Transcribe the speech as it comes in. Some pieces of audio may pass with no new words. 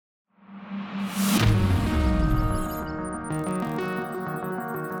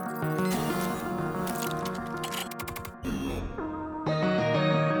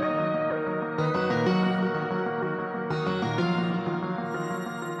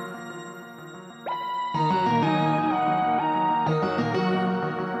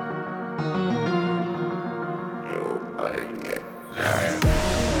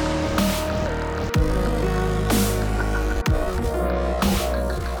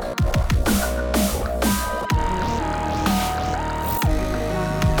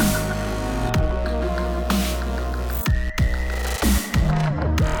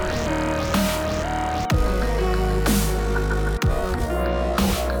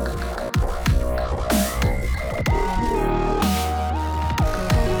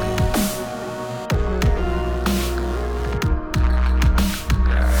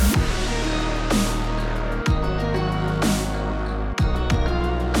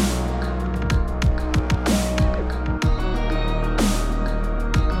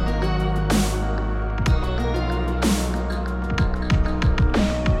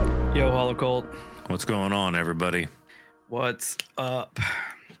going on, everybody? What's up?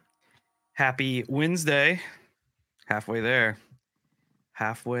 Happy Wednesday. Halfway there.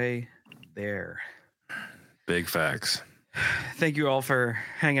 Big facts. Thank you all for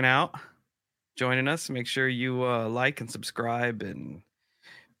hanging out, joining us. Make sure you like and subscribe and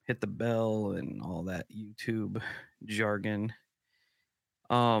hit the bell and all that YouTube jargon.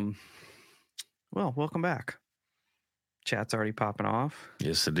 Well, welcome back. Chat's already popping off.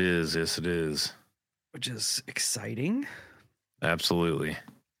 Yes, it is. Yes, it is. Which is exciting. Absolutely.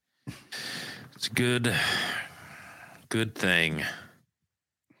 It's a good thing.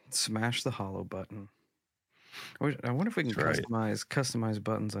 Smash the hollow button. I wonder if we can customize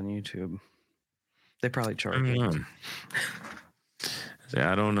buttons on YouTube. They probably charge it.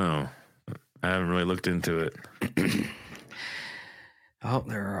 I don't know. I haven't really looked into it. Oh,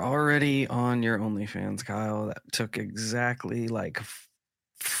 they're already on your OnlyFans, Kyle. That took exactly like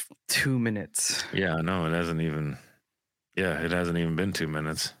 2 minutes. Yeah, I know. It hasn't even been 2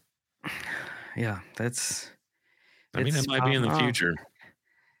 minutes. Yeah, that's. I mean, it might be in the future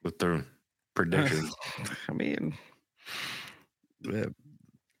with the predictions. I mean,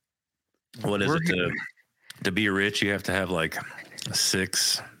 what is it to be rich? You have to have like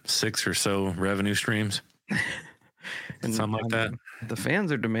six or so revenue streams, and something like that. The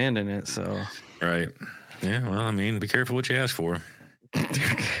fans are demanding it, so right. Yeah. Well, I mean, be careful what you ask for.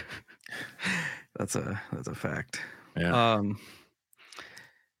 That's a fact. Yeah.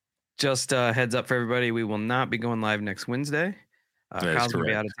 Just heads up for everybody, we will not be going live next Wednesday. Kyle's going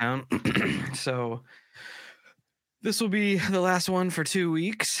to be out of town. So this will be the last one for 2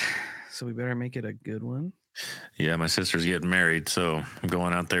 weeks. So we better make it a good one. Yeah, my sister's getting married, so I'm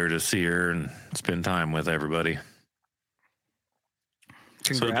going out there to see her and spend time with everybody.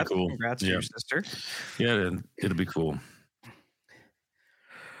 Congrats, so cool. Congrats to your sister. Yeah, it'll be cool.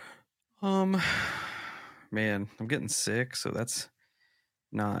 Man, I'm getting sick, so that's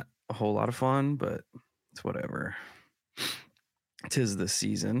not a whole lot of fun, but it's whatever. 'Tis the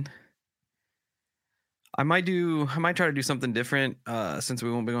season. I might try to do something different since we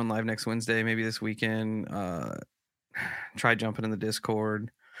won't be going live next Wednesday. Maybe this weekend, try jumping in the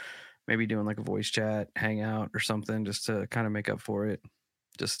Discord, maybe doing like a voice chat, hangout or something, just to kind of make up for it,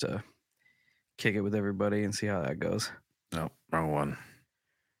 just to kick it with everybody and see how that goes. No, wrong one.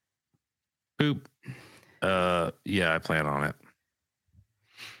 Boop. Yeah, I plan on it.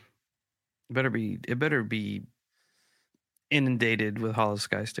 It better be inundated with Hollow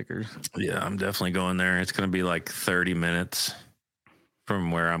Sky stickers. Yeah, I'm definitely going there. It's going to be like 30 minutes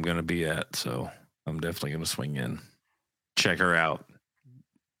from where I'm going to be at, so I'm definitely going to swing in. Check her out.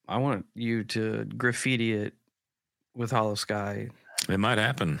 I want you to graffiti it with Hollow Sky. It might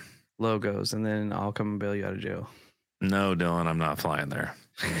happen. Logos, and then I'll come and bail you out of jail. No, Dylan, I'm not flying there.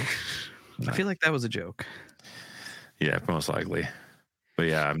 No. I feel like that was a joke. Yeah, most likely. But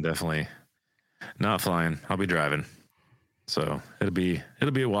yeah, I'm definitely not flying. I'll be driving. So it'll be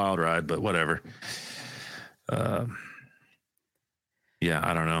a wild ride, but whatever. Yeah,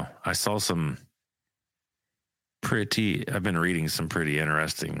 I don't know. I saw I've been reading some pretty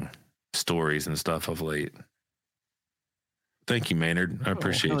interesting stories and stuff of late. Thank you, Maynard. I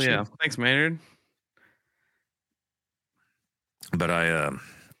appreciate you. Yeah, thanks, Maynard. But I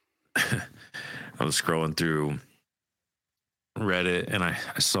was scrolling through Reddit and I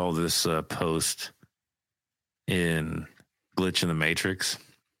saw this post in Glitch in the Matrix,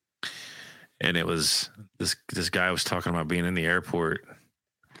 and it was this guy was talking about being in the airport,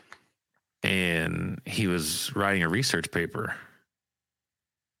 and he was writing a research paper,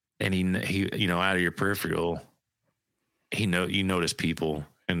 and he out of your peripheral, you notice people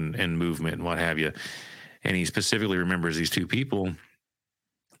and movement and what have you, and he specifically remembers these two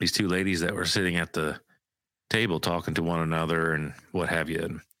ladies that were sitting at the table talking to one another and what have you.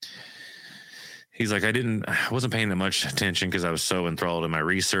 And he's like, I wasn't paying that much attention because I was so enthralled in my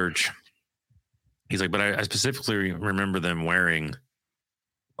research. He's like, but I specifically remember them wearing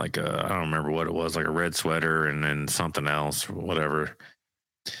like I don't remember what it was, like a red sweater and then something else or whatever.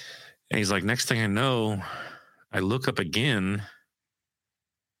 And he's like, next thing I know, I look up again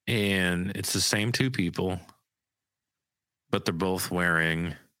and it's the same two people, but they're both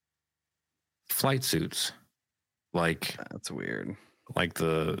wearing flight suits. Like, that's weird. Like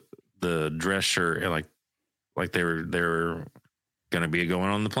the dress shirt, and like they were going to be going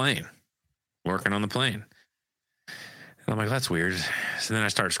on the plane, working on the plane. And I'm like, that's weird. So then I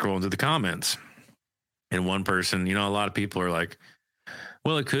start scrolling through the comments, and one person, a lot of people are like,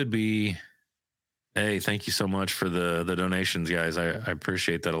 well, it could be, hey, thank you so much for the donations, guys. I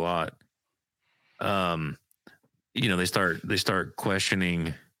appreciate that a lot. They start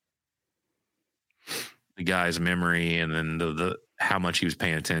questioning the guy's memory, and then the how much he was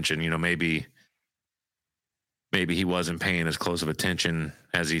paying attention. Maybe he wasn't paying as close of attention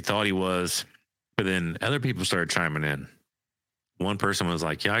as he thought he was. But then other people started chiming in. One person was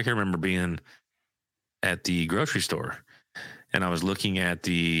like, "Yeah, I can remember being at the grocery store, and I was looking at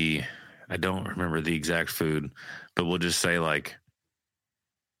I don't remember the exact food, but we'll just say like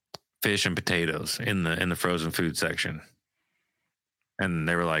fish and potatoes in the frozen food section." And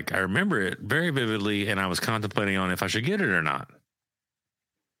they were like, "I remember it very vividly, and I was contemplating on if I should get it or not."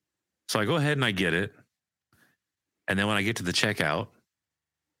 So I go ahead and I get it. And then when I get to the checkout,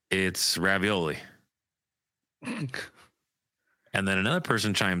 it's ravioli. And then another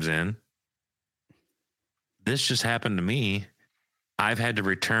person chimes in. "This just happened to me. I've had to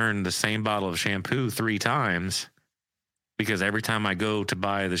return the same bottle of shampoo 3 times because every time I go to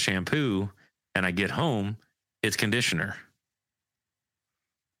buy the shampoo and I get home, it's conditioner."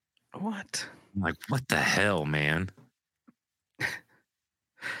 What? I'm like, what the hell, man?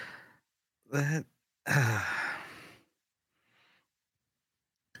 That.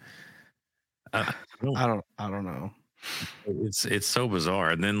 I don't know. It's so bizarre.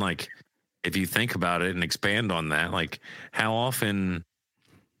 And then like, if you think about it and expand on that, like how often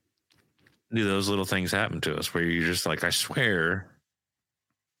do those little things happen to us where you're just like, I swear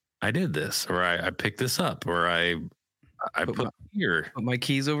I did this, or I picked this up, or I put here. Put my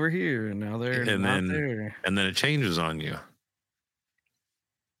keys over here, and now they're not there. And then it changes on you.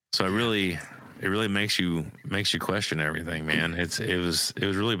 So it really makes you question everything, man. It was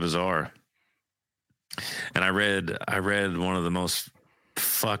really bizarre. And I read one of the most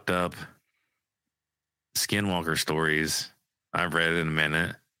fucked up Skinwalker stories I've read in a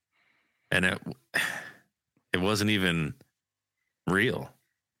minute, and it wasn't even real.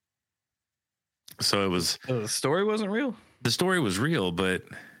 So it was. The story wasn't real. The story was real, but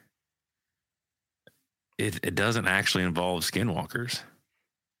it doesn't actually involve Skinwalkers.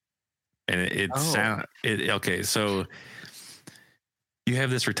 And okay. So you have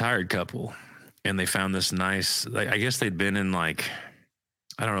this retired couple, and they found this nice. I guess they'd been in like,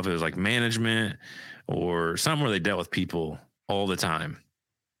 I don't know if it was like management or something where they dealt with people all the time.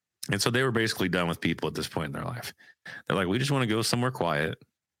 And so they were basically done with people at this point in their life. They're like, we just want to go somewhere quiet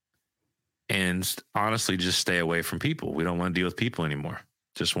and honestly just stay away from people. We don't want to deal with people anymore.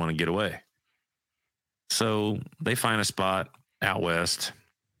 Just want to get away. So they find a spot out west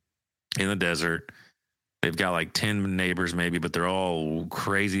in the desert. They've got like 10 neighbors maybe, but they're all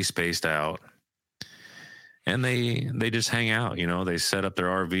crazy spaced out. And they just hang out, they set up their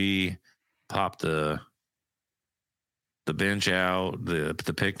RV, pop the bench out,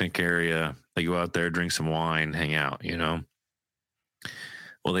 the picnic area. They go out there, drink some wine, hang out,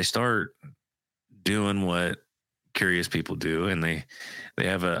 Well, they start doing what curious people do, and they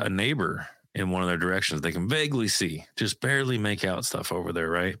have a neighbor in one of their directions they can vaguely see, just barely make out stuff over there,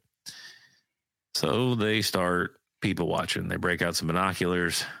 right? So they start people watching. They break out some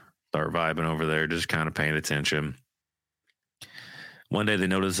binoculars, start vibing over there, just kind of paying attention. One day they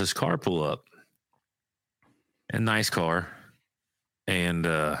notice this car pull up, a nice car, and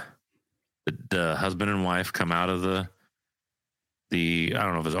the husband and wife come out of the I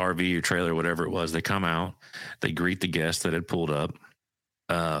don't know if it's RV or trailer, whatever it was. They come out, they greet the guests that had pulled up.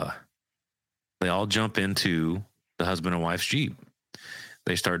 They all jump into the husband and wife's Jeep.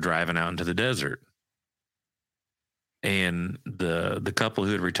 They start driving out into the desert. And the couple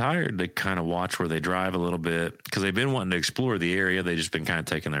who had retired, they kind of watch where they drive a little bit because they've been wanting to explore the area. They just been kind of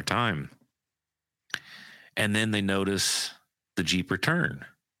taking their time. And then they notice the Jeep return,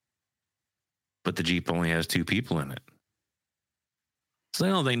 but the Jeep only has 2 people in it.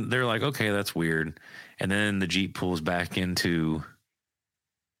 So they're like, okay, that's weird. And then the Jeep pulls back into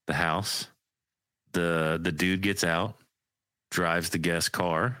the house. The dude gets out, drives the guest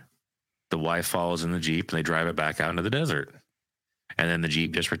car. The wife follows in the Jeep, and they drive it back out into the desert. And then the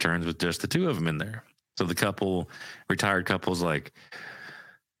Jeep just returns with just the 2 of them in there. So the retired couple's like,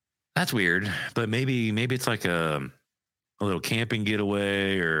 that's weird, but maybe it's like a little camping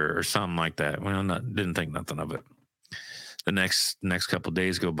getaway or something like that. Well, didn't think nothing of it. The next couple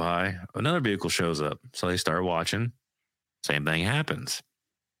days go by, another vehicle shows up. So they start watching. Same thing happens.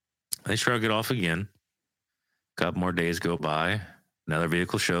 They shrug it off again. A couple more days go by. Another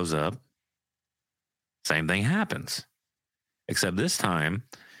vehicle shows up. Same thing happens. Except this time,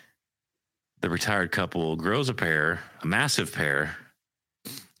 the retired couple grows a massive pair,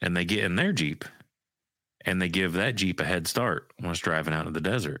 and they get in their Jeep, and they give that Jeep a head start when it's driving out in the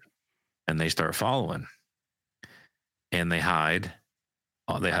desert, and they start following. And they hide.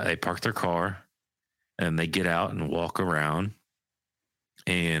 They park their car, and they get out and walk around.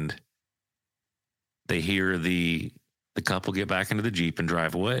 And they hear the couple get back into the Jeep and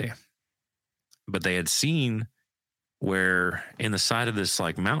drive away. But they had seen where in the side of this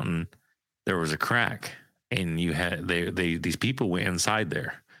like mountain there was a crack, and you had these people went inside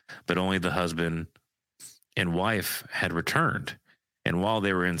there, but only the husband and wife had returned. And while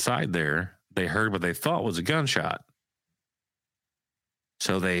they were inside there, they heard what they thought was a gunshot.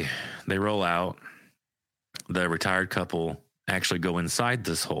 So they roll out. The retired couple actually go inside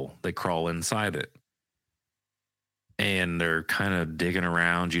this hole. They crawl inside it. And they're kind of digging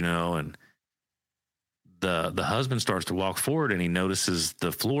around, and the husband starts to walk forward, and he notices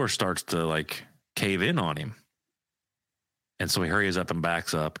the floor starts to like cave in on him. And so he hurries up and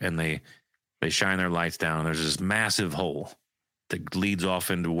backs up, and they shine their lights down, and there's this massive hole that leads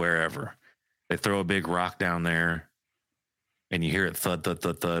off into wherever. They throw a big rock down there, and you hear it thud, thud,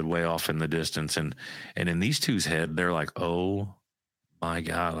 thud, thud way off in the distance. And in these two's head, they're like, oh my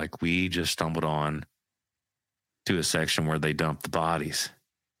God, like we just stumbled on to a section where they dump the bodies.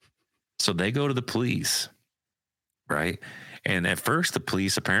 So they go to the police, right? And at first, the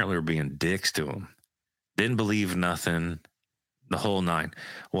police apparently were being dicks to them. Didn't believe nothing, the whole nine.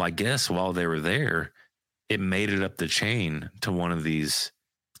 Well, I guess while they were there, it made it up the chain to one of these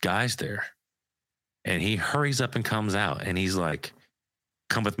guys there. And he hurries up and comes out, and he's like,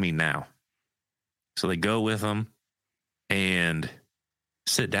 come with me now. So they go with him and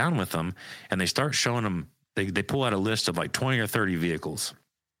sit down with them, and they start showing them. They pull out a list of like 20 or 30 vehicles.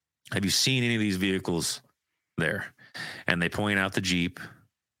 Have you seen any of these vehicles there? And they point out the Jeep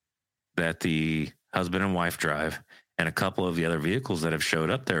that the husband and wife drive and a couple of the other vehicles that have showed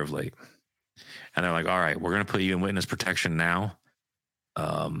up there of late. And they're like, all right, we're going to put you in witness protection now.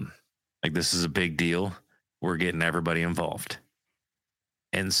 Like this is a big deal. We're getting everybody involved.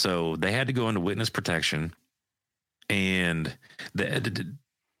 And so they had to go into witness protection, and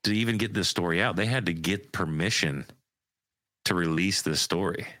to even get this story out, they had to get permission to release this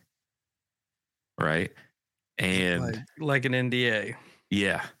story. Right. And like an NDA.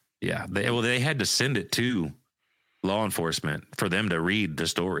 Yeah. Yeah. They had to send it to law enforcement for them to read the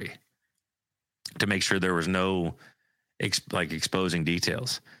story to make sure there was no exposing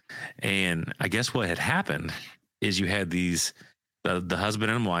details. And I guess what had happened is you had these, the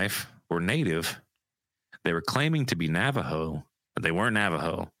husband and wife were native. They were claiming to be Navajo, but they weren't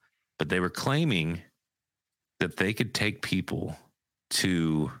Navajo, but they were claiming that they could take people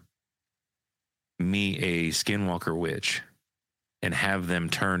to meet a Skinwalker witch and have them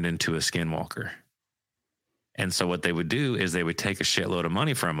turned into a Skinwalker. And so what they would do is they would take a shitload of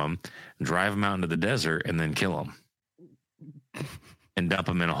money from them, drive them out into the desert, and then kill them and dump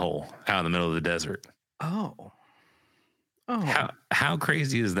them in a hole out in the middle of the desert. Oh. How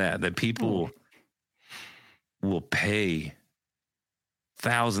crazy is that people will pay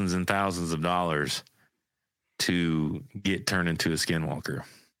thousands and thousands of dollars to get turned into a Skinwalker?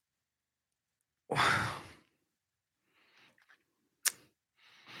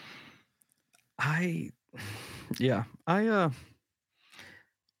 I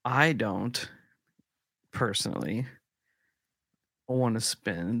don't personally want to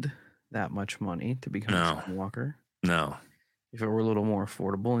spend that much money to become a Skinwalker. No. If it were a little more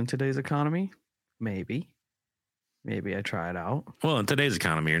affordable in today's economy, maybe I try it out. Well, in today's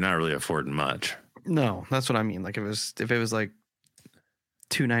economy, you're not really affording much. No, that's what I mean. Like if it was like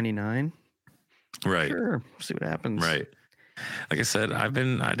 $2.99. Right. Sure. See what happens. Right. Like I said, I've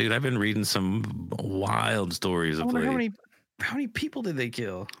been reading some wild stories of late. How many people did they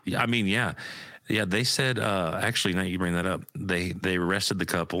kill? Yeah, I mean, yeah. They said, actually, now you bring that up, they arrested the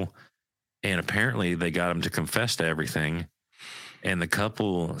couple, and apparently they got them to confess to everything. And the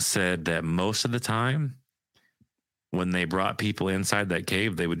couple said that most of the time, when they brought people inside that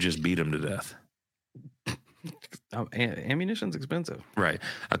cave, they would just beat them to death. Ammunition's expensive, right?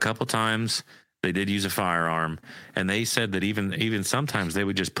 A couple times they did use a firearm, and they said that even sometimes they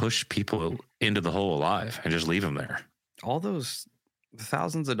would just push people into the hole alive and just leave them there. All those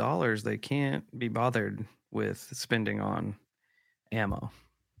thousands of dollars they can't be bothered with spending on ammo.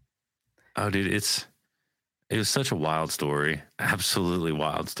 Oh, dude, it was such a wild story. Absolutely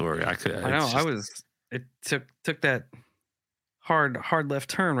wild story. It took that hard left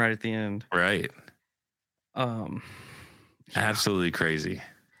turn right at the end. Right. Yeah. Absolutely crazy.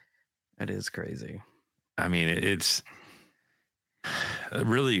 It is crazy. I mean, it's a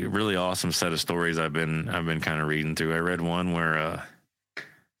really, really awesome set of stories I've been kind of reading through. I read one where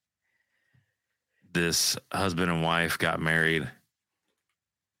this husband and wife got married,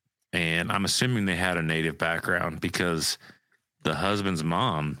 and I'm assuming they had a native background because the husband's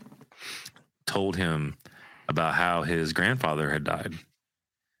mom told him about how his grandfather had died.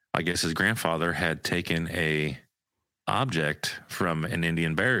 I guess his grandfather had taken a object from an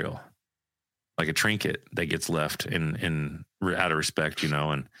Indian burial, like a trinket that gets left in out of respect,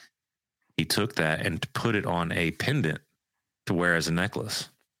 and he took that and put it on a pendant to wear as a necklace.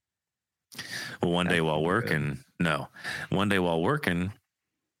 Well, one day while working,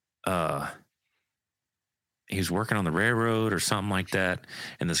 he was working on the railroad or something like that,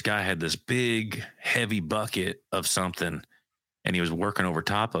 and this guy had this big, heavy bucket of something, and he was working over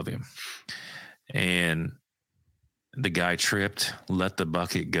top of him, and the guy tripped, let the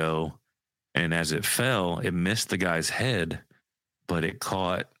bucket go, and as it fell, it missed the guy's head, but it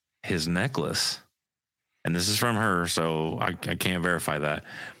caught his necklace. And this is from her, so I can't verify that.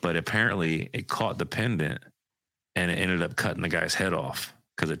 But apparently it caught the pendant and it ended up cutting the guy's head off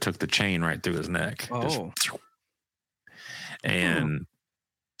because it took the chain right through his neck. Oh. And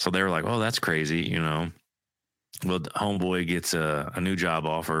so they were like, oh, that's crazy, Well, the homeboy gets a new job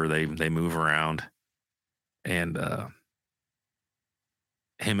offer. They move around. And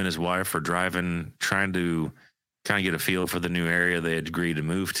him and his wife are driving, trying to kind of get a feel for the new area they had agreed to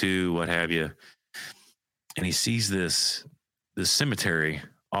move to, what have you. And he sees this cemetery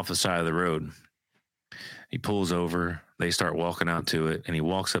off the side of the road. He pulls over. They start walking out to it, and he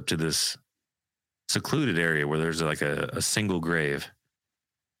walks up to this secluded area where there's like a single grave.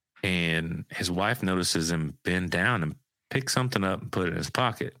 And his wife notices him bend down and pick something up and put it in his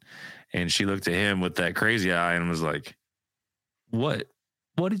pocket. And she looked at him with that crazy eye and was like, "What?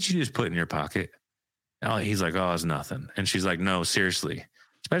 What did you just put in your pocket?" Oh, he's like, "Oh, it's nothing." And she's like, "No, seriously.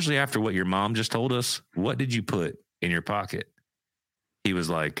 Especially after what your mom just told us, what did you put in your pocket?" He was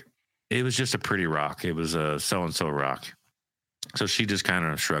like, "It was just a pretty rock. It was a so-and-so rock." So she just kind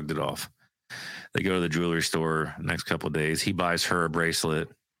of shrugged it off. They go to the jewelry store the next couple of days. He buys her a bracelet.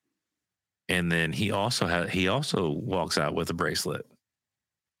 And then he also walks out with a bracelet.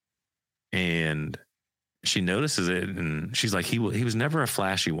 And she notices it, and she's like, he was never a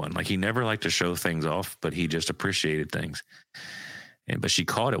flashy one. Like, he never liked to show things off, but he just appreciated things. But she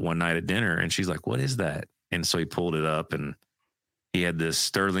caught it one night at dinner, and she's like, "What is that?" And so he pulled it up, and he had this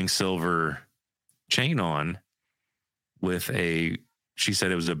sterling silver chain on with she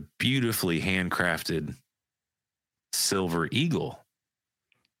said it was a beautifully handcrafted silver eagle.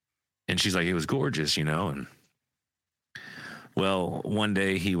 And she's like, it was gorgeous, And well, one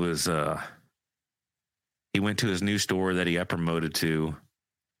day he went to his new store that he got promoted to,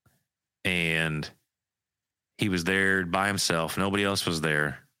 and he was there by himself. Nobody else was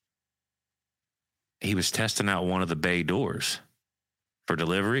there. He was testing out one of the bay doors for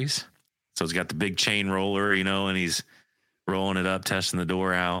deliveries. So he's got the big chain roller, and he's rolling it up, testing the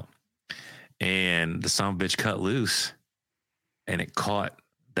door out. And the son of a bitch cut loose, and it caught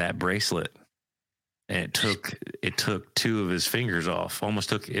that bracelet. And it took two of his fingers off. Almost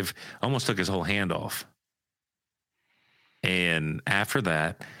took his whole hand off. And after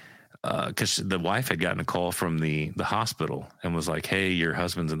that, because the wife had gotten a call from the hospital and was like, "Hey, your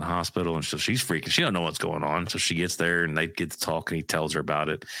husband's in the hospital," and so she's freaking. She don't know what's going on, so she gets there and they get to talk, and he tells her about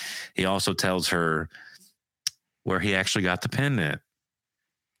it. He also tells her where he actually got the pendant.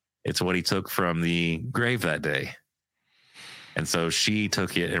 It's what he took from the grave that day, and so she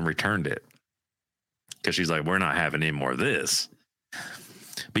took it and returned it because she's like, "We're not having any more of this."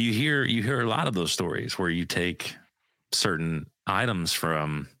 But you hear a lot of those stories where you take certain items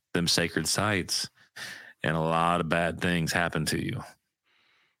from them sacred sites, and a lot of bad things happen to you.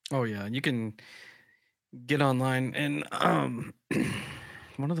 Oh yeah, you can get online, and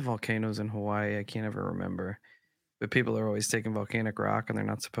one of the volcanoes in Hawaii, I can't ever remember, but people are always taking volcanic rock and they're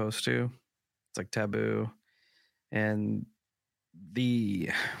not supposed to. It's like taboo. And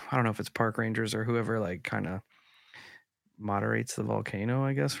I don't know if it's park rangers or whoever like kind of moderates the volcano,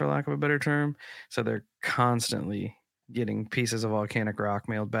 I guess, for lack of a better term. So they're constantly getting pieces of volcanic rock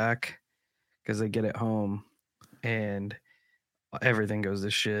mailed back because they get it home and everything goes to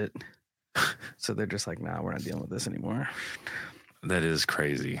shit. So they're just like, nah, we're not dealing with this anymore. That is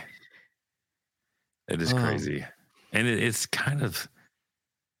crazy. It is crazy. And it's kind of,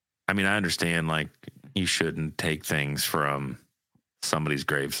 I mean, I understand like you shouldn't take things from somebody's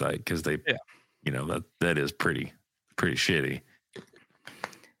gravesite because that is pretty shitty.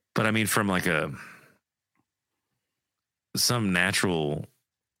 But I mean, from like some natural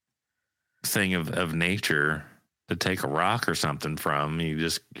thing of nature to take a rock or something from, you're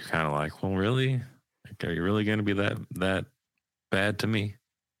kind of like, well, really? Like, are you really going to be that bad to me?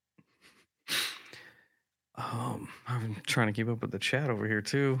 I'm trying to keep up with the chat over here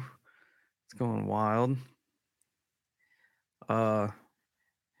too. It's going wild.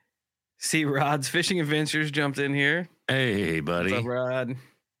 See, Rod's Fishing Adventures jumped in here. Hey, buddy. What's up, Rod?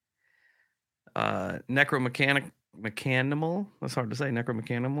 Necromechanimal. That's hard to say.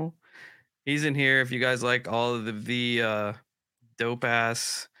 Necromechanimal. He's in here. If you guys like all of the dope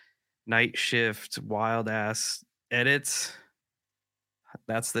ass night shift, wild ass edits,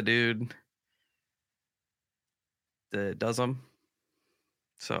 that's the dude that does them.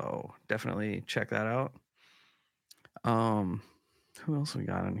 So definitely check that out. Who else we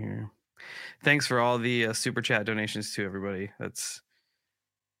got in here? Thanks for all the super chat donations too, everybody.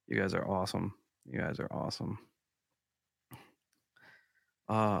 You guys are awesome. You guys are awesome.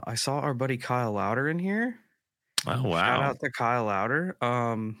 I saw our buddy Kyle Louder in here. Oh wow! Shout out to Kyle Louder.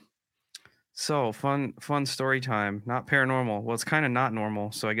 So fun story time. Not paranormal. Well, it's kind of not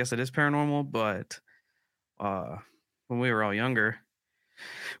normal. So I guess it is paranormal. But when we were all younger,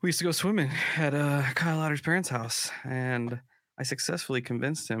 we used to go swimming at Kyle Louder's parents' house, and I successfully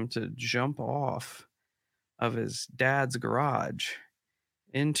convinced him to jump off of his dad's garage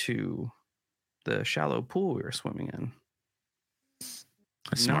into the shallow pool we were swimming in.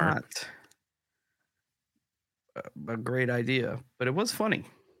 That's smart. Not a great idea, but it was funny.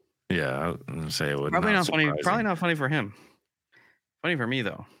 Yeah, I would say it would probably not funny. Probably not funny for him. Funny for me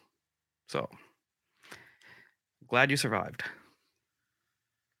though. So glad you survived.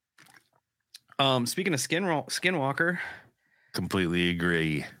 Speaking of Skinwalker, completely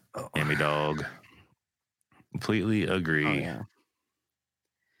agree. Hammy dog. Completely agree. Oh, yeah.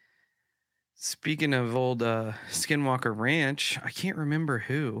 Speaking of old Skinwalker Ranch, I can't remember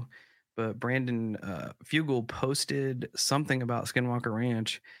who, but Brandon Fugel posted something about Skinwalker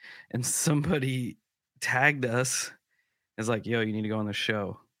Ranch, and somebody tagged us. It's like, yo, you need to go on the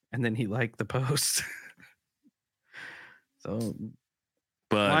show. And then he liked the post. So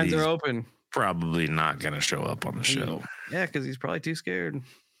but lines are open. Probably not going to show up on the show. Yeah, because he's probably too scared.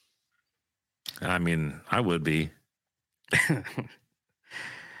 I mean, I would be.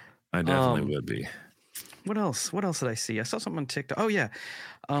 I definitely would be. What else? What else did I see? I saw something on TikTok. Oh, yeah.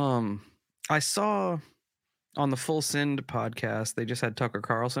 I saw on the Full Send podcast, they just had Tucker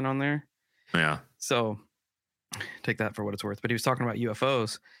Carlson on there. Yeah. So take that for what it's worth. But he was talking about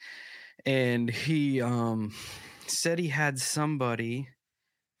UFOs. And he said he had somebody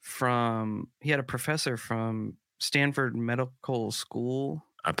he had a professor from Stanford Medical School.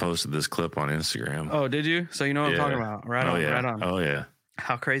 I posted this clip on Instagram. Oh, did you? So you know what I'm talking about. Right on, yeah. right on. Oh, yeah.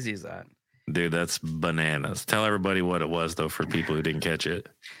 How crazy is that? Dude, that's bananas. Tell everybody what it was, though, for people who didn't catch it.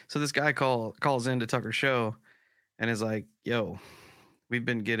 So this guy calls into Tucker's show and is like, yo, we've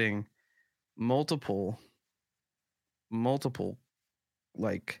been getting multiple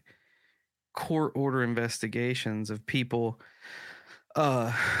like court order investigations of people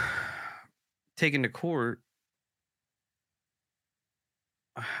taken to court.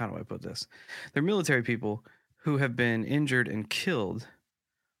 How do I put this? They're military people who have been injured and killed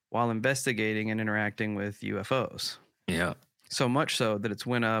while investigating and interacting with UFOs. Yeah. So much so that it's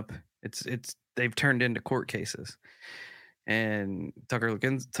went up. They've turned into court cases. And Tucker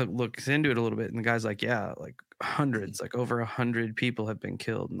looks into it a little bit, and the guy's like, yeah, like hundreds, like over 100 people have been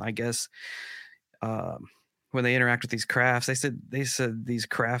killed. And I guess when they interact with these crafts, they said these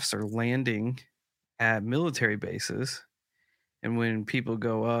crafts are landing at military bases. And when people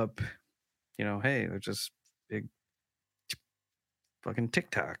go up, hey, they're just big fucking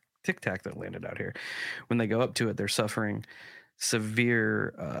tic tac that landed out here. When they go up to it, they're suffering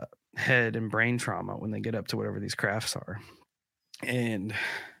severe head and brain trauma when they get up to whatever these crafts are. And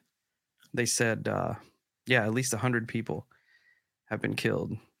they said, at least 100 people have been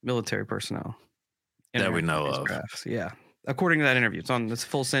killed, military personnel. That we know of. Crafts. Yeah. According to that interview. It's on this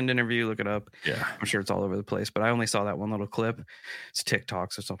Full Send interview. Look it up. Yeah. I'm sure it's all over the place, but I only saw that one little clip. It's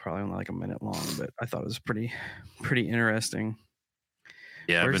TikTok, so it's probably only like a minute long, but I thought it was pretty interesting.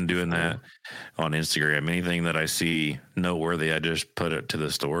 Yeah, I've been doing that on Instagram. Anything that I see noteworthy, I just put it to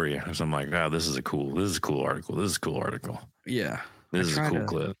the story. So I'm like, wow, this is a cool article. This is a cool article. Yeah. This is a cool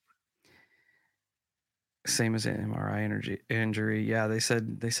clip. Same as an MRI injury. Yeah, they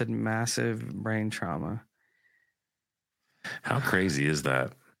said massive brain trauma. How crazy is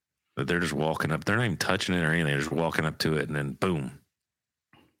that? That they're just walking up. They're not even touching it or anything. They're just walking up to it and then boom.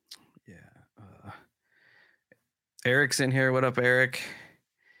 Yeah. Eric's in here. What up, Eric?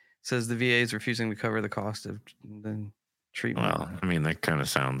 Says the VA is refusing to cover the cost of the treatment. Well, I mean, that kind of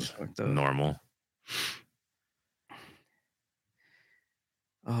sounds normal.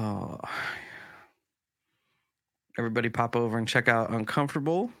 Oh. Everybody pop over and check out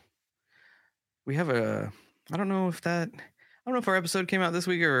Uncomfortable. We have I don't know if our episode came out this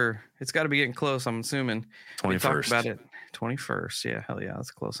week or it's got to be getting close, I'm assuming. 21st. We talked about it. 21st. Yeah, hell yeah,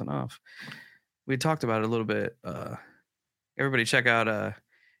 that's close enough. We talked about it a little bit. Everybody check out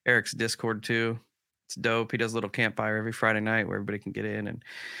Eric's Discord too. It's dope. He does a little campfire every Friday night where everybody can get in and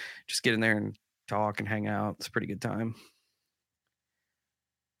just get in there and talk and hang out. It's a pretty good time.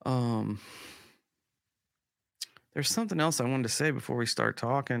 There's something else I wanted to say before we start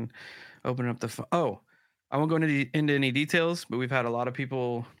talking. Open up the I won't go into any details, but we've had a lot of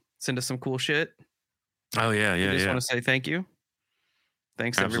people send us some cool shit. Oh yeah, I just want to say thank you.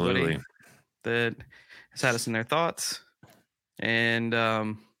 Thanks to everybody that has had us in their thoughts and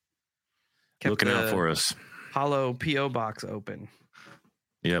kept looking out for us. Hollow PO box open.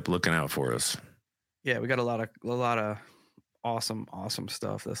 Yep, looking out for us. Yeah, we got a lot of awesome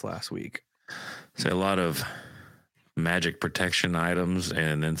stuff this last week. Say a lot of magic protection items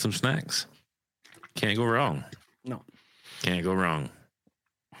and then some snacks. Can't go wrong. No. Can't go wrong.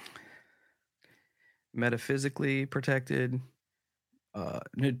 Metaphysically protected,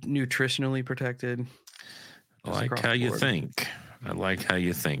 nutritionally protected. I like how you think. I like how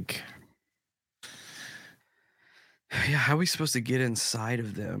you think. Yeah, how are we supposed to get inside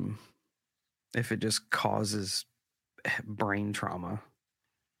of them if it just causes brain trauma?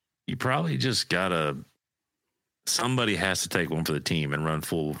 You probably just gotta. Somebody has to take one for the team and run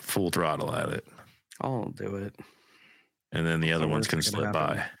full throttle at it. I'll do it. And then the other ones can slip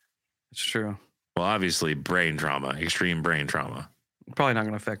by. It's true. Well, obviously, brain trauma, extreme brain trauma. Probably not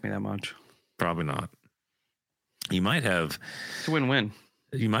going to affect me that much. Probably not. You might have. It's a win-win.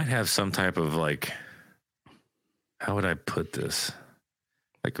 You might have some type of how would I put this?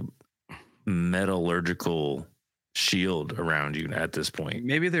 Like a metallurgical shield around you at this point.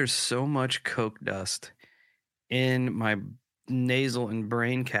 Maybe there's so much coke dust in my nasal and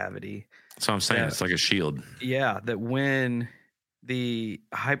brain cavity. So I'm saying it's like a shield. Yeah, that when the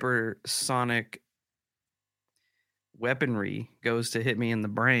hypersonic weaponry goes to hit me in the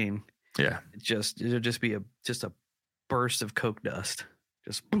brain, it'll just be a burst of coke dust.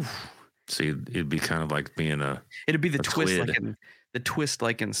 Just poof. So it'd be kind of like being it'd be the twist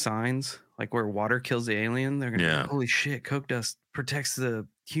like in Signs, like where water kills the alien. They're gonna be like, holy shit, coke dust protects the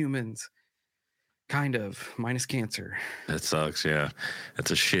humans. Kind of, minus cancer. That sucks, yeah.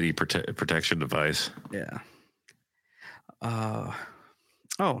 That's a shitty protection device. Yeah.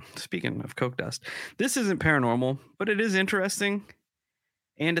 Speaking of coke dust, this isn't paranormal, but it is interesting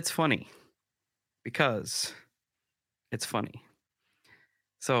and it's funny because it's funny.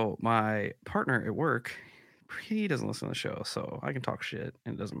 So my partner at work, he doesn't listen to the show, so I can talk shit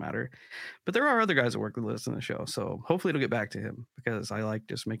and it doesn't matter. But there are other guys at work that listen to the show, so hopefully it'll get back to him because I like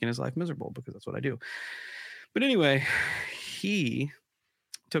just making his life miserable because that's what I do. But anyway, he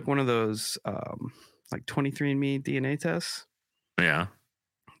took one of those 23andMe DNA tests. Yeah.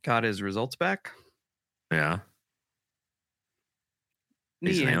 Got his results back. Yeah.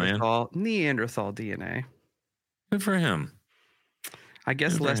 Neanderthal DNA. Good for him. I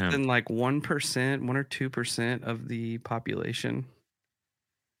guess less than 1%, 1 or 2% of the population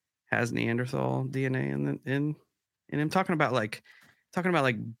has Neanderthal DNA in him. Talking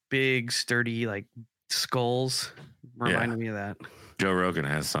about big, sturdy, skulls. Reminded me of that. Joe Rogan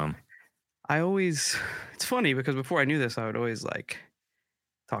has some. It's funny because before I knew this, I would always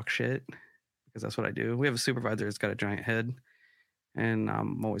talk shit because that's what I do. We have a supervisor that's got a giant head, and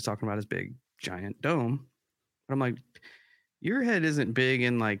I'm always talking about his big, giant dome. But I'm like, your head isn't big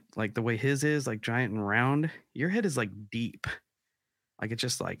in like the way his is, giant and round. Your head is deep. It's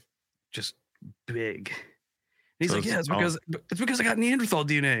just big. And he's like, yeah, it's because I got Neanderthal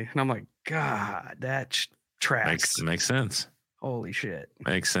DNA. And I'm like, God, that tracks. Makes sense. Holy shit.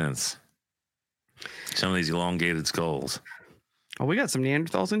 Makes sense. Some of these elongated skulls. Oh, we got some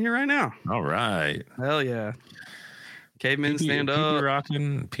Neanderthals in here right now. All right. Hell yeah. Cavemen stand up.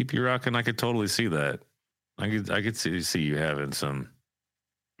 Peepee rocking. I could totally see that. I could see you having some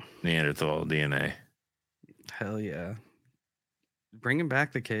Neanderthal DNA. Hell yeah. Bringing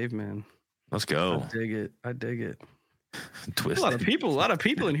back the caveman. Let's go. I dig it. Twisted. A lot of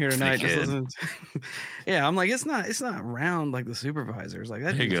people in here tonight. Just listening yeah, I'm like, it's not round like the supervisors. That.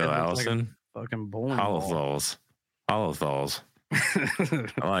 There you go, Allison. Fucking bowling Holothals. I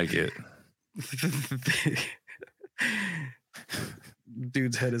like it.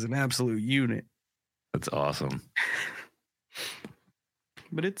 Dude's head is an absolute unit. That's awesome.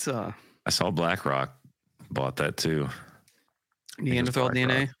 But it's I saw BlackRock bought that too. Neanderthal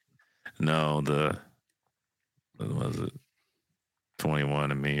DNA? No, what was it?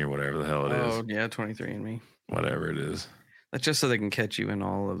 21andMe or whatever the hell it is. Oh yeah, 23andMe. Whatever it is. That's just so they can catch you in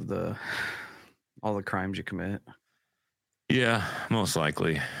all the crimes you commit. Yeah, most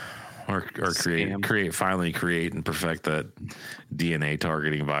likely. Or finally create and perfect that DNA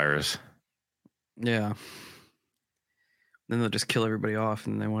targeting virus. Yeah. Then they'll just kill everybody off,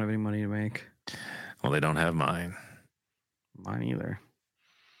 and they won't have any money to make. Well, they don't have mine. Mine either.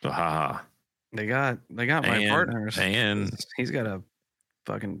 So haha. They got my partners, and he's got a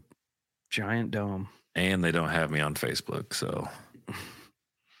fucking giant dome. And they don't have me on Facebook, so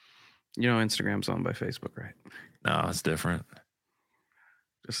you know Instagram's owned by Facebook, right? No, it's different.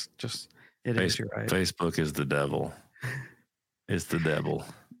 Just it is. You're right. Facebook is the devil. It's the devil.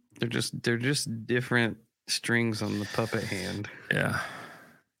 They're just different strings on the puppet hand. Yeah.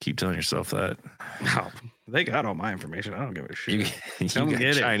 Keep telling yourself that. Oh, they got all my information. I don't give a shit. You Come got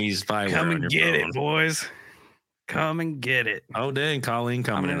get Chinese spyware Come on and your get phone. it, boys. Come and get it. Oh, dang, Colleen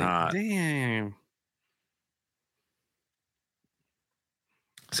coming in hot. Damn.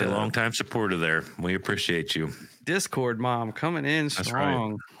 It's a long-time supporter there. We appreciate you. Discord mom coming in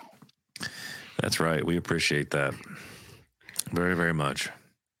strong. Right. That's right. We appreciate that very, very much.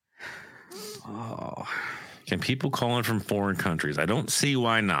 Oh. Can people call in from foreign countries? I don't see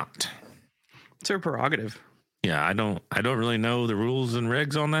why not. It's their prerogative. Yeah, I don't really know the rules and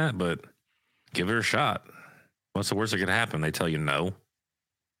regs on that, but give it a shot. What's the worst that could happen? They tell you no.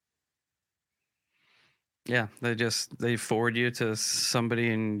 Yeah, they forward you to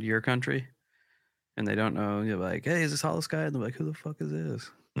somebody in your country, and they don't know. You're like, hey, is this Hollow Sky? And they're like, who the fuck is this?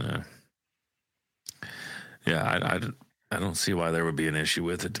 Yeah, I don't see why there would be an issue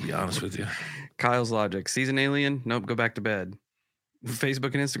with it, to be honest with you. Kyle's logic: sees an alien, nope, go back to bed.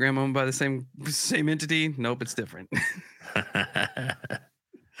 Facebook and Instagram owned by the same entity, nope, it's different. I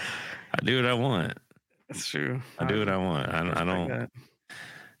do what I want. That's true. I do what I want. I don't.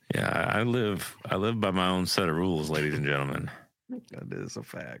 Yeah, I live by my own set of rules, ladies and gentlemen. That is a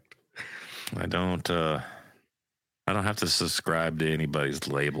fact. I don't have to subscribe to anybody's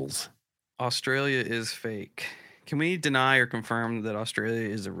labels. Australia is fake. Can we deny or confirm that Australia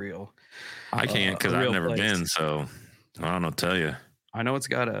is a real? I can't because I've never been, so I don't know what to tell you. I know it's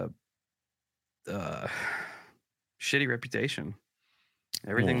got a shitty reputation.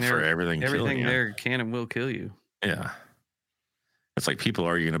 Everything there can and will kill you. Yeah. It's like people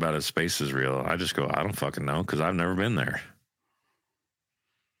arguing about if space is real. I just go, I don't fucking know because I've never been there.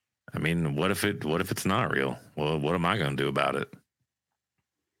 I mean, what if it's not real? Well, what am I going to do about it?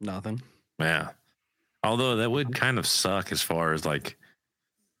 Nothing. Yeah. Although that would kind of suck as far as like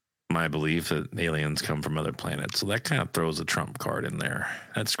my belief that aliens come from other planets. So that kind of throws a trump card in there.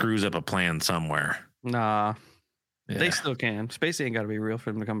 That screws up a plan somewhere. Nah. Yeah. They still can. Space ain't got to be real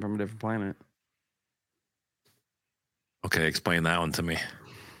for them to come from a different planet. Okay, explain that one to me.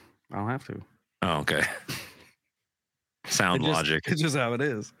 I don't have to. Oh, okay. Sound logic. It's just how it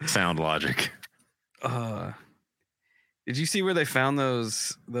is. Sound logic. Did you see where they found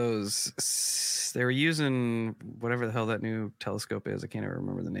those? They were using whatever the hell that new telescope is. I can't even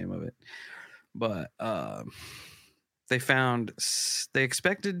remember the name of it. But they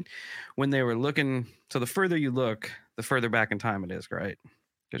expected when they were looking. So the further you look, the further back in time it is, right?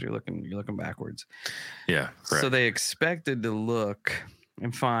 Because you're looking backwards. Yeah, correct. So they expected to look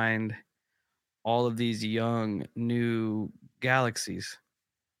and find all of these young new galaxies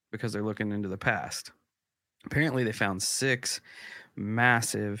because they're looking into the past. Apparently they found 6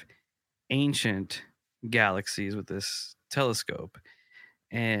 massive ancient galaxies with this telescope.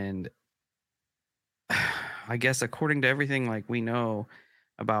 And I guess according to everything like we know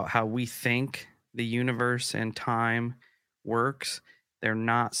about how we think the universe and time works, they're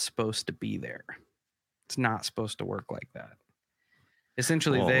not supposed to be there. It's not supposed to work like that.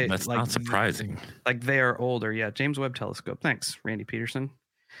 Essentially, that's not surprising. Like they are older. Yeah, James Webb Telescope. Thanks, Randy Peterson.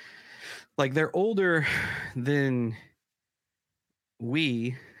 Like they're older than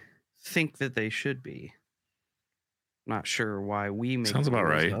we think that they should be. Not sure why we make. Sounds about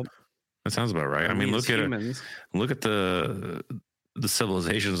right. That sounds about right. I mean, look at the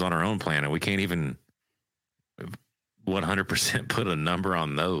civilizations on our own planet. We can't even 100% put a number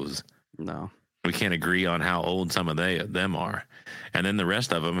on those. No. We can't agree on how old some of them are. And then the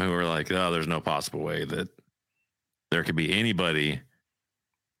rest of them who are like, oh, there's no possible way that there could be anybody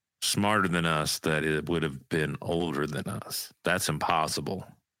smarter than us that it would have been older than us. That's impossible.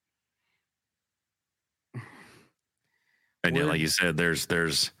 And yet, like you said, there's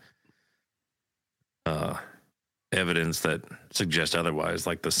evidence that suggests otherwise,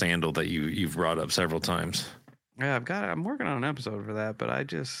 like the sandal that you've brought up several times. Yeah, I'm working on an episode for that, but I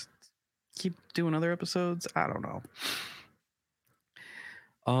just keep doing other episodes. I don't know.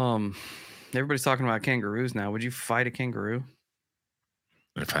 Everybody's talking about kangaroos now. Would you fight a kangaroo?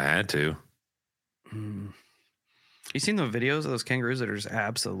 If I had to. You seen the videos of those kangaroos that are just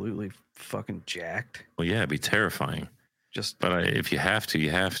absolutely fucking jacked? Well, yeah, it'd be terrifying. But if you have to, you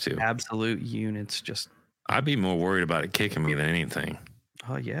have to. Absolute units, just I'd be more worried about it kicking me than anything.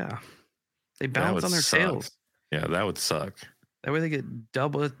 Oh yeah, they balance on their tails. Yeah, that would suck. That way they get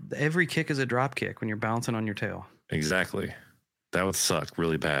double. Every kick is a drop kick when you're bouncing on your tail. Exactly. That would suck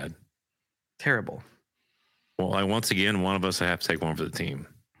really bad. Terrible. Well, once again, one of us have to take one for the team.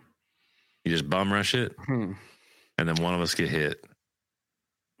 You just bum rush it, and then one of us get hit.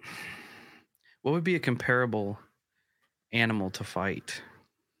 What would be a comparable animal to fight?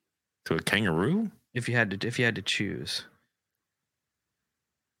 To a kangaroo? If you had to choose.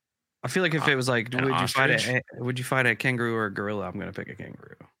 I feel like if it was like, would you fight a kangaroo or a gorilla? I'm gonna pick a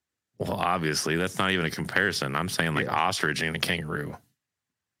kangaroo. Well, obviously, that's not even a comparison. I'm saying like ostrich and a kangaroo.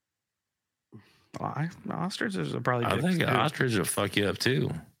 Well, ostriches are probably. I think ostrich will fuck you up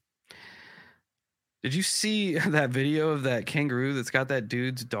too. Did you see that video of that kangaroo that's got that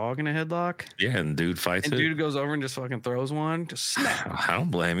dude's dog in a headlock? Yeah, and dude fights it. And dude goes over and just fucking throws one. Just snap. I don't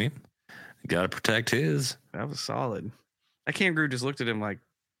blame him. Got to protect his. That was solid. That kangaroo just looked at him like,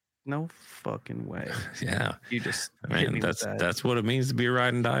 no fucking way. Yeah. You just that's what it means to be a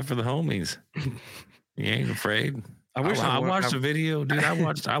ride and die for the homies. You ain't afraid. I watched the video, dude.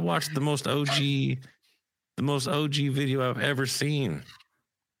 I watched the most OG video I've ever seen.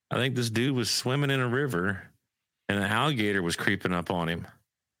 I think this dude was swimming in a river and an alligator was creeping up on him.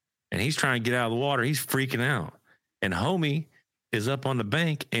 And he's trying to get out of the water. He's freaking out. And homie is up on the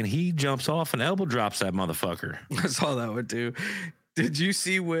bank and he jumps off and elbow drops that motherfucker. I saw that one too. Did you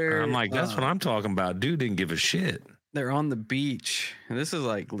see where I'm like, that's what I'm talking about. Dude didn't give a shit. They're on the beach, and this is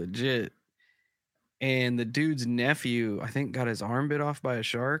like legit. And the dude's nephew, I think, got his arm bit off by a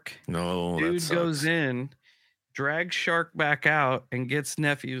shark. No, dude goes in, drags shark back out, and gets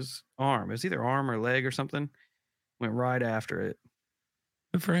nephew's arm. It was either arm or leg or something. Went right after it.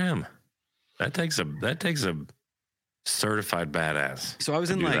 Good for him. That takes a certified badass. So I was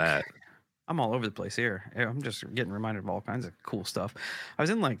in like that. I'm all over the place here. I'm just getting reminded of all kinds of cool stuff. I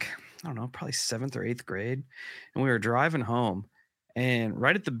was in like, I don't know, probably 7th or 8th grade. And we were driving home. And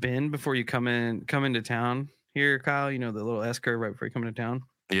right at the bend before you come into town here, Kyle, you know, the little S curve right before you come into town.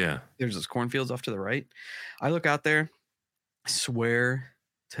 Yeah. There's those cornfields off to the right. I look out there. I swear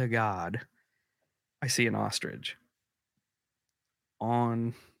to God, I see an ostrich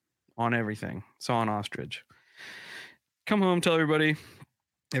on everything. Saw an ostrich. Come home, tell everybody.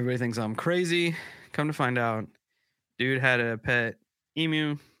 Everybody thinks I'm crazy. Come to find out, dude had a pet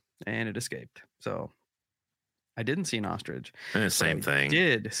emu and it escaped. So I didn't see an ostrich. And the same thing. I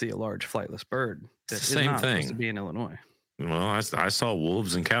did see a large flightless bird. It's the same thing. Supposed to be in Illinois. Well, I saw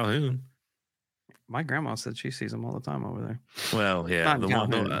wolves in Calhoun. My grandma said she sees them all the time over there. Well, yeah,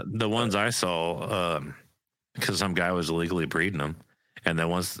 the ones I saw, because some guy was illegally breeding them, and then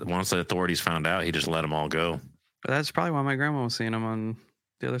once the authorities found out, he just let them all go. But that's probably why my grandma was seeing them on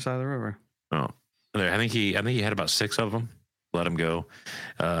the other side of the river. Oh, I think he had about 6 of them. Let them go.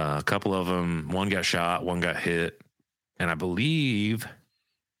 A couple of them, one got shot, one got hit, and I believe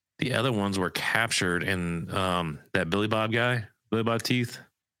the other ones were captured. And that Billy Bob Teeth,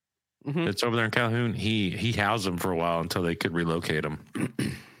 that's over there in Calhoun. He housed them for a while until they could relocate them.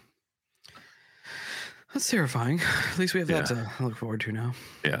 That's terrifying. At least we have that to look forward to now.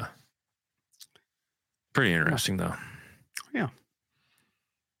 Yeah. Pretty interesting, though. Yeah.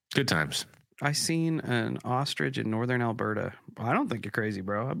 Good times. I seen an ostrich in northern Alberta. I don't think you're crazy,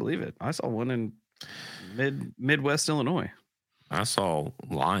 bro. I believe it. I saw one in Midwest Illinois. I saw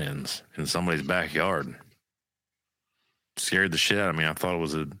lions in somebody's backyard. Scared the shit out of me. I thought it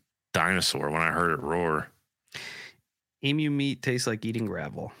was a dinosaur when I heard it roar. Emu meat tastes like eating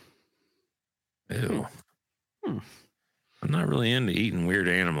gravel. Ew. I'm not really into eating weird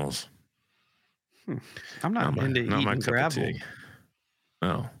animals. I'm not into eating gravel.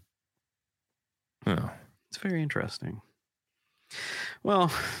 No. It's very interesting.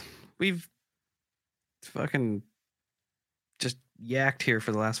 Well, we've fucking just yacked here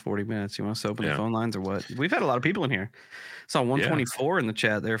for the last 40 minutes. You want us to open the phone lines or what? We've had a lot of people in here. Saw 124 in the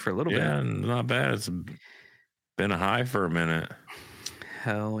chat there for a little bit. Yeah, not bad. It's been a high for a minute.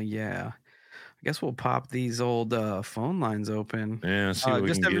 Hell yeah. I guess we'll pop these old phone lines open. Yeah, see what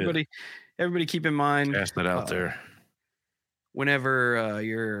we can everybody keep in mind. Cast that out there. Whenever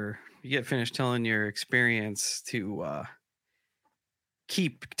you get finished telling your experience, to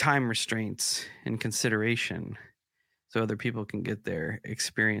keep time restraints in consideration so other people can get their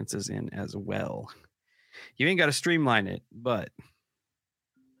experiences in as well. You ain't got to streamline it, but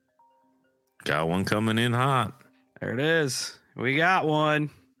got one coming in hot. There it is. We got one.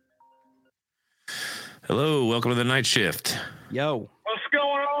 Hello, welcome to the night shift. Yo. What's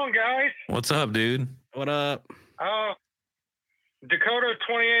going on, guys? What's up, dude? What up? Dakota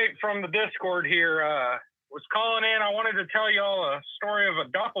 28 from the Discord here. was calling in. I wanted to tell y'all a story of a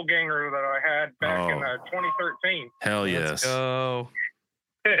doppelganger that I had back in 2013. Hell yes. Let's go.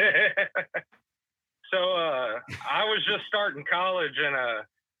 So I was just starting college, and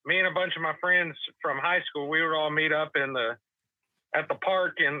me and a bunch of my friends from high school, we would all meet up at the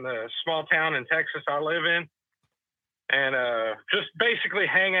park in the small town in Texas I live in, and just basically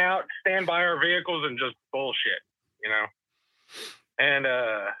hang out, stand by our vehicles, and just bullshit, you know. And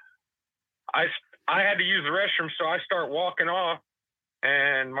I had to use the restroom, so I start walking off,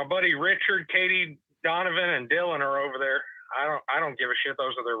 and my buddy Richard, Katie, Donovan, and Dylan are over there. I don't give a shit.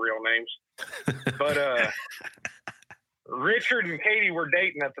 Those are their real names. But Richard and Katie were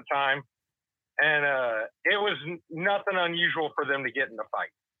dating at the time, and it was nothing unusual for them to get in a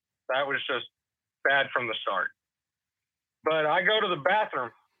fight. That was just bad from the start. But I go to the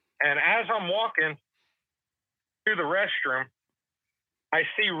bathroom, and as I'm walking to the restroom, I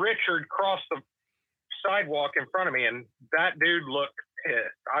see Richard cross the sidewalk in front of me, and that dude looked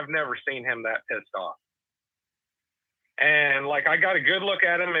pissed. I've never seen him that pissed off. And like, I got a good look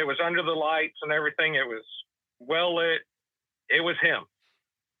at him. It was under the lights and everything. It was well lit. It was him.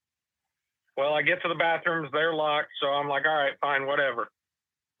 Well, I get to the bathrooms. They're locked. So I'm like, all right, fine, whatever.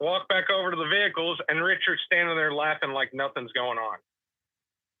 Walk back over to the vehicles, and Richard's standing there laughing like nothing's going on.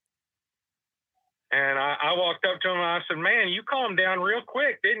 And I walked up to him, and I said, man, you calmed down real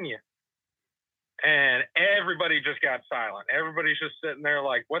quick, didn't you? And everybody just got silent. Everybody's just sitting there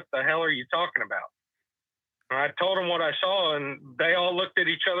like, what the hell are you talking about? And I told them what I saw, and they all looked at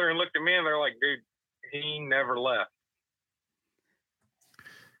each other and looked at me, and they're like, dude, he never left.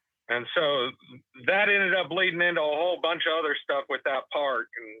 And so that ended up leading into a whole bunch of other stuff with that park.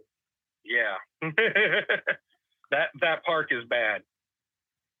 And yeah, that park is bad.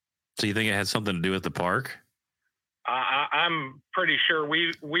 So you think it had something to do with the park? I'm pretty sure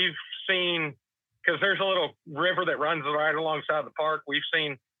we've seen, because there's a little river that runs right alongside the park. We've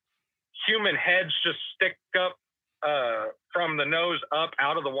seen human heads just stick up from the nose up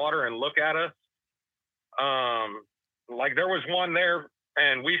out of the water and look at us. Like there was one there,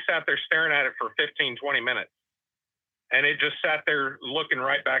 and we sat there staring at it for 15, 20 minutes. And it just sat there looking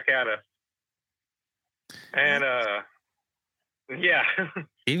right back at us. And yeah.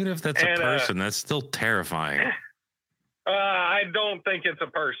 Even if that's a person, that's still terrifying. I don't think it's a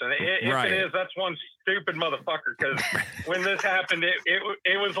person. If Right. it is, that's one stupid motherfucker. Because when this happened,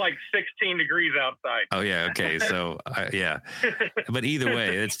 it was like 16 degrees outside. Oh yeah, okay. So yeah, but either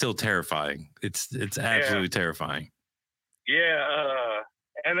way, it's still terrifying. It's absolutely terrifying. Yeah.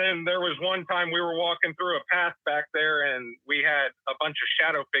 And then there was one time we were walking through a path back there, and we had a bunch of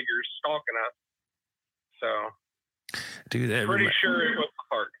shadow figures stalking us. So, dude, pretty sure it was the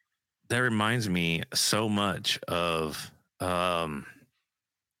park. That reminds me so much of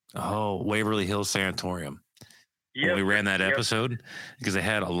Waverly Hills Sanatorium. Yes, when we ran that episode, because they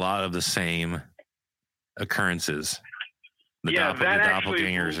had a lot of the same occurrences, the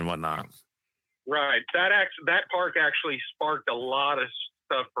doppelgangers and whatnot. Right. That park actually sparked a lot of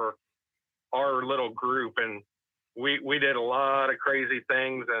stuff for our little group, and we did a lot of crazy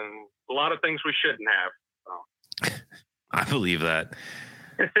things and a lot of things we shouldn't have. So. I believe that.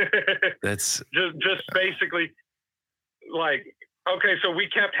 That's just basically like, okay, so we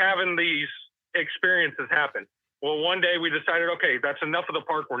kept having these experiences happen. Well, one day we decided, okay, that's enough of the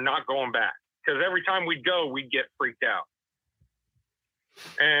park. We're not going back, because every time we'd go, we'd get freaked out.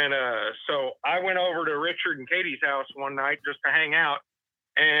 And so I went over to Richard and Katie's house one night just to hang out,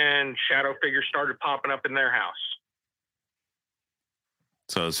 and shadow figures started popping up in their house.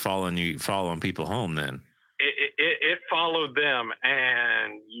 So it's following people home then. It followed them,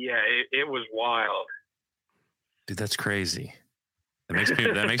 and yeah, it was wild. Dude, that's crazy. That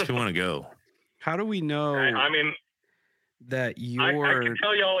makes me want to go. How do we know? I mean, that I can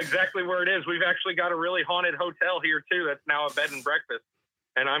tell y'all exactly where it is. We've actually got a really haunted hotel here too. That's now a bed and breakfast,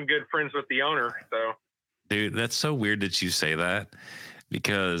 and I'm good friends with the owner. So, dude, that's so weird that you say that,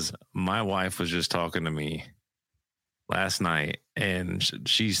 because my wife was just talking to me last night, and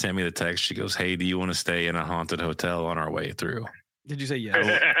she sent me the text. She goes, "Hey, do you want to stay in a haunted hotel on our way through?" Did you say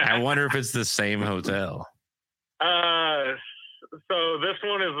yes? I wonder if it's the same hotel. So this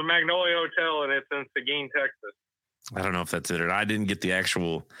one is the Magnolia Hotel, and it's in Seguin, Texas. I don't know if that's it, or I didn't get the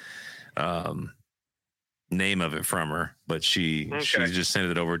actual name of it from her, but she just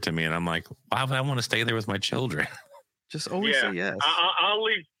sent it over to me, and I'm like, why would I want to stay there with my children? Just always say yes.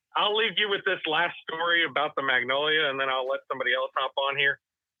 I'll leave you with this last story about the Magnolia, and then I'll let somebody else hop on here.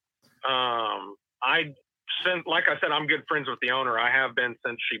 Like I said, I'm good friends with the owner. I have been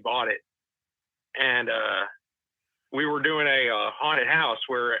since she bought it, and we were doing a haunted house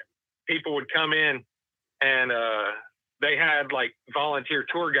where people would come in and they had like volunteer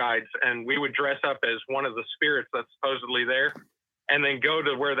tour guides, and we would dress up as one of the spirits that's supposedly there, and then go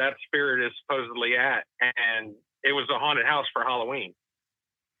to where that spirit is supposedly at. And it was a haunted house for Halloween.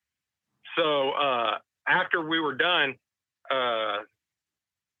 So after we were done,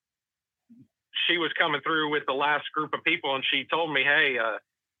 she was coming through with the last group of people, and she told me, hey,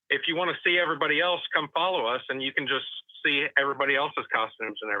 if you want to see everybody else, come follow us, and you can just see everybody else's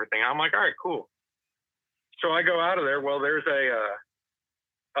costumes and everything. I'm like, all right, cool. So I go out of there. Well, there's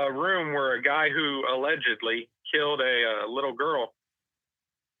a room where a guy who allegedly killed a little girl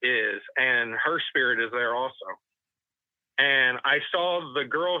is, and her spirit is there also. And I saw the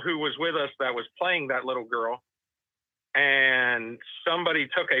girl who was with us that was playing that little girl, and somebody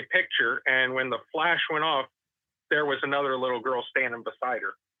took a picture, and when the flash went off, there was another little girl standing beside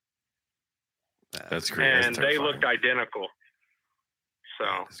her. That's great. And they looked identical. So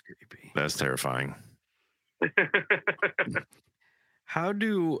That's creepy. That's terrifying. How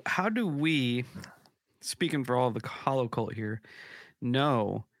do we, speaking for all the hollow cult here,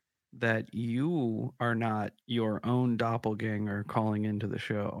 know that you are not your own doppelganger calling into the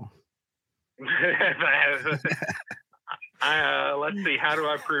show? let's see, how do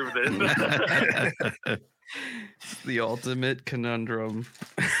I prove this? It's the ultimate conundrum.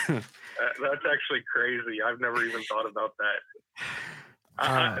 That's actually crazy. I've never even thought about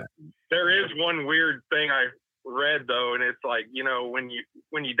that. There is one weird thing I read though, and it's like, you know, when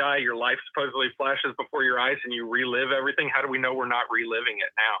you die, your life supposedly flashes before your eyes and you relive everything. How do we know we're not reliving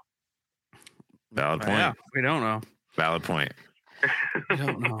it now? Valid point. Yeah, we don't know. Valid point. We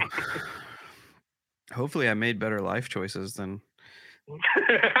don't know. Hopefully I made better life choices than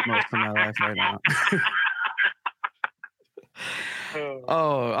most of my life right now.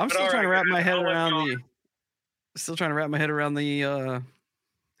 Oh, I'm still trying to wrap my head around the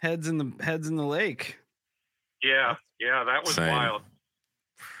heads in the lake. Yeah, that was wild.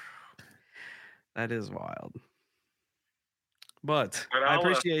 That is wild. But I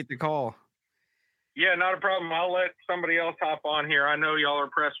appreciate the call. Yeah, not a problem. I'll let somebody else hop on here. I know y'all are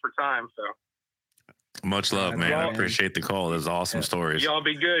pressed for time, so. Much love, man. I appreciate the call. Those awesome stories. Y'all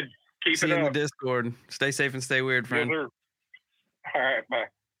be good. Keep See it you up. in the Discord. Stay safe and stay weird, friend. Yes, all right, bye.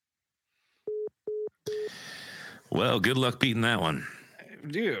 Well, good luck beating that one.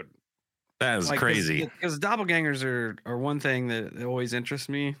 Dude. That is crazy. Because doppelgangers are one thing that always interests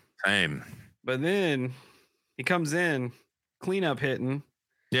me. Same. But then he comes in, cleanup hitting.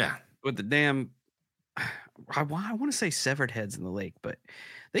 Yeah. With the damn, I want to say severed heads in the lake, but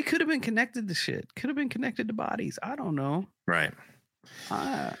they could have been connected to shit. Could have been connected to bodies. I don't know. Right.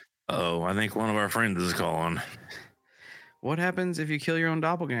 I think one of our friends is calling. What happens if you kill your own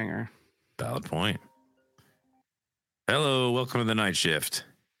doppelganger? Valid point. Hello, welcome to the night shift.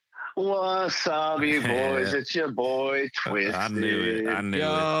 What's up, you boys? It's your boy, Twist. I knew it.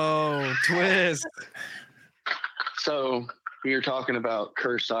 Yo, Twist. So, we were talking about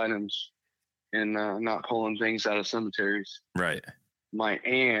cursed items and not pulling things out of cemeteries. Right. My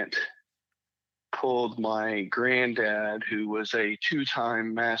aunt pulled my granddad, who was a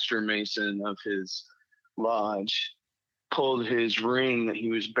 2-time master mason of his lodge, pulled his ring that he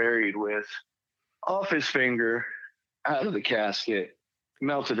was buried with off his finger, out of the casket,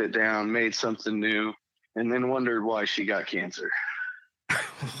 melted it down, made something new, and then wondered why she got cancer.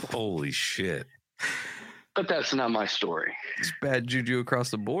 Holy shit. But that's not my story. It's bad juju across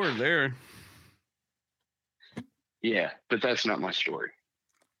the board there. Yeah, but that's not my story.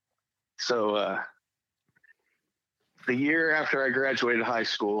 So the year after I graduated high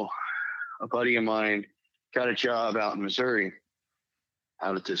school, a buddy of mine got a job out in Missouri,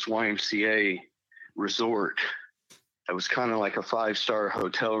 out at this YMCA resort. It was kind of like a 5-star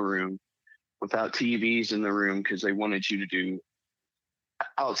hotel room without TVs in the room because they wanted you to do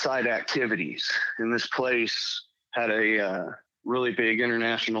outside activities. And this place had a really big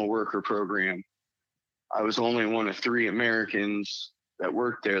international worker program. I was only one of 3 Americans that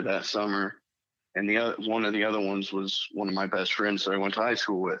worked there that summer. And one of the other ones was one of my best friends that I went to high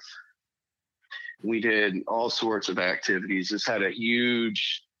school with. We did all sorts of activities. This had a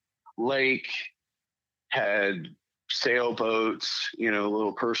huge lake, had sailboats,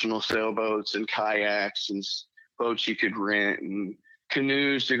 little personal sailboats and kayaks and boats you could rent and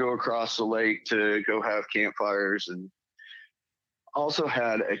canoes to go across the lake to go have campfires, and also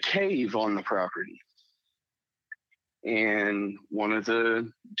had a cave on the property. And one of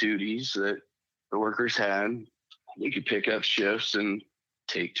the duties that the workers had, we could pick up shifts and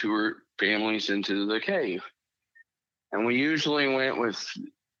take tour families into the cave. And we usually went with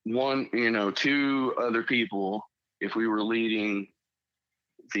 2 other people if we were leading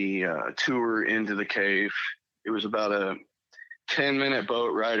tour into the cave. It was about a 10-minute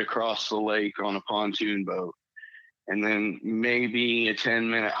boat ride across the lake on a pontoon boat, and then maybe a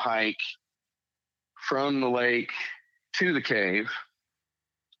 10-minute hike from the lake to the cave.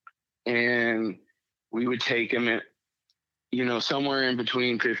 And we would take them at, somewhere in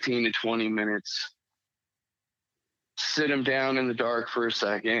between 15 to 20 minutes, sit them down in the dark for a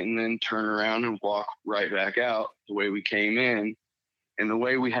second, and then turn around and walk right back out the way we came in. And the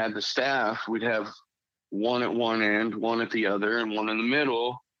way we had the staff, we'd have one at one end, one at the other, and one in the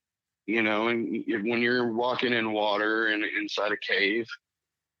middle, and when you're walking in water and inside a cave,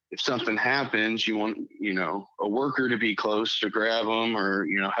 if something happens, you want, a worker to be close to grab them or,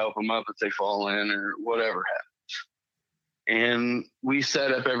 help them up if they fall in or whatever happens. And we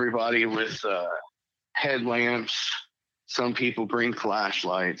set up everybody with headlamps. Some people bring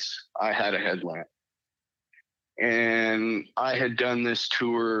flashlights. I had a headlamp. And I had done this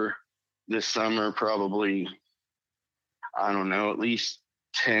tour this summer probably, I don't know, at least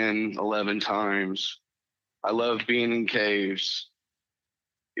 10, 11 times. I love being in caves.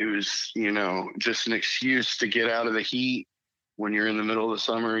 It was, just an excuse to get out of the heat. When you're in the middle of the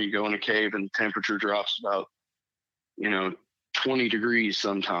summer, you go in a cave and the temperature drops about, 20 degrees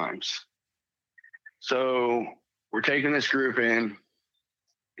sometimes. So we're taking this group in,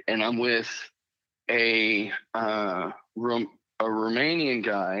 and I'm with a Romanian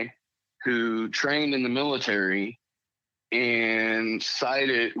guy who trained in the military and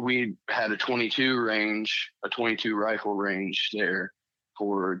we had a 22 rifle range there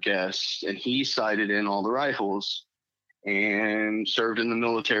for guests, and he sighted in all the rifles and served in the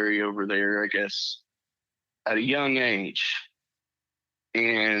military over there, I guess, at a young age.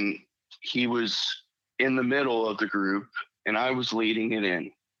 And he was in the middle of the group, and I was leading it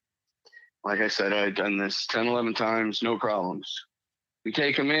in. Like I said, I had done this 10, 11 times, no problems. We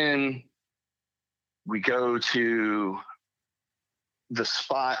take him in, we go to the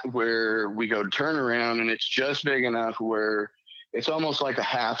spot where we go to turn around, and it's just big enough where it's almost like a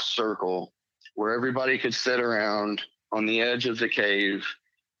half circle where everybody could sit around on the edge of the cave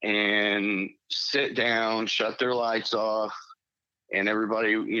and sit down, shut their lights off, and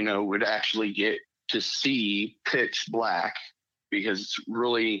everybody, would actually get to see pitch black, because it's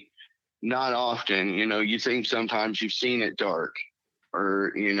really not often, you think sometimes you've seen it dark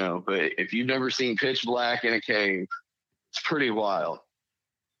or, but if you've never seen pitch black in a cave, it's pretty wild.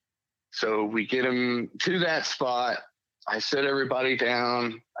 So we get them to that spot. I sit everybody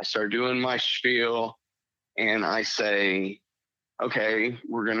down. I start doing my spiel, and I say, okay,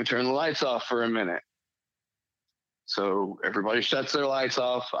 we're going to turn the lights off for a minute. So everybody shuts their lights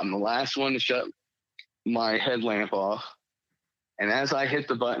off. I'm the last one to shut my headlamp off. And as I hit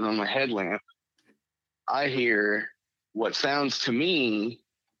the button on my headlamp, I hear what sounds to me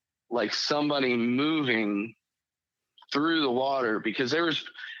like somebody moving through the water, because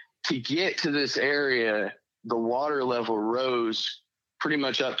to get to this area, the water level rose pretty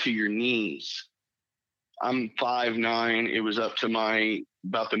much up to your knees. I'm 5'9". It was up to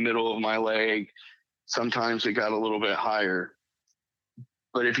about the middle of my leg. Sometimes it got a little bit higher.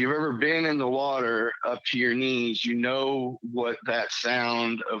 But if you've ever been in the water up to your knees, you know what that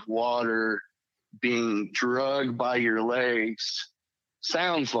sound of water being drugged by your legs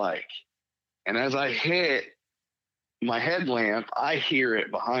sounds like. And as I hit my headlamp, I hear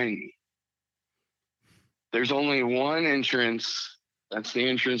it behind me. There's only one entrance. That's the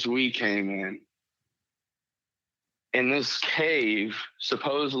entrance we came in. And this cave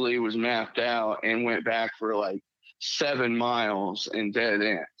supposedly was mapped out and went back for like 7 miles in dead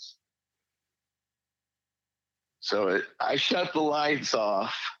ends. So I shut the lights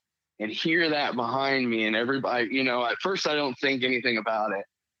off and hear that behind me, and everybody, at first I don't think anything about it,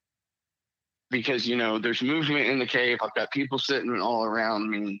 because, there's movement in the cave. I've got people sitting all around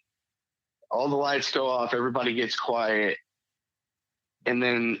me. All the lights go off. Everybody gets quiet. And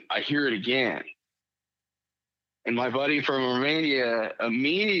then I hear it again. And my buddy from Romania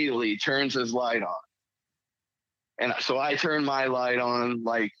immediately turns his light on. And so I turn my light on,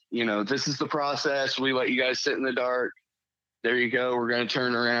 like, this is the process. We let you guys sit in the dark. There you go. We're going to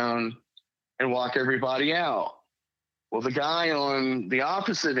turn around and walk everybody out. Well, the guy on the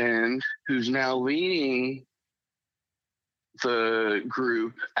opposite end, who's now leading the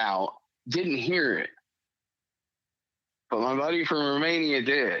group out, didn't hear it. But my buddy from Romania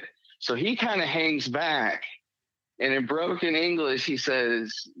did. So he kind of hangs back, and in broken English, he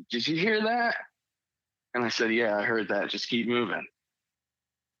says, "Did you hear that?" And I said, "Yeah, I heard that. Just keep moving."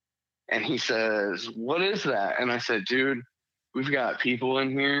 And he says, "What is that?" And I said, "Dude, we've got people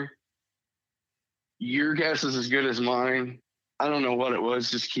in here. Your guess is as good as mine. I don't know what it was,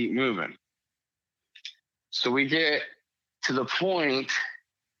 just keep moving. So we get to the point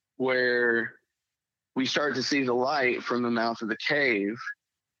where we start to see the light from the mouth of the cave.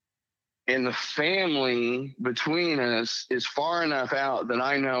 And the family between us is far enough out that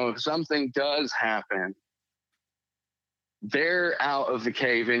I know if something does happen, they're out of the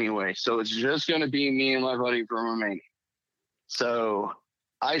cave anyway. So it's just going to be me and my buddy from Romania. So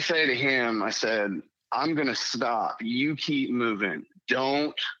I say to him, I said, I'm going to stop. You keep moving.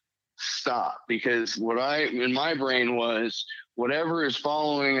 Don't stop. Because what in my brain was, whatever is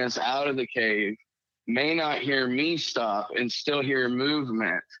following us out of the cave may not hear me stop and still hear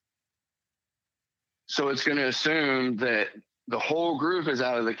movement. So it's going to assume that the whole group is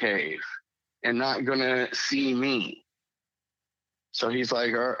out of the cave and not going to see me. So he's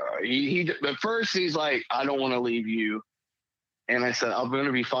like, at first he's like, I don't want to leave you. And I said, I'm going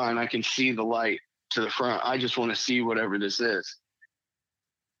to be fine. I can see the light to the front. I just want to see whatever this is.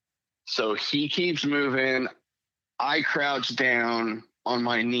 So he keeps moving. I crouch down on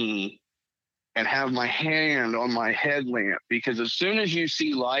my knee and have my hand on my headlamp, because as soon as you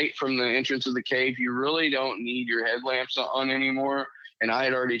see light from the entrance of the cave, you really don't need your headlamps on anymore. And I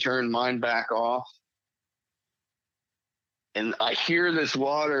had already turned mine back off. And I hear this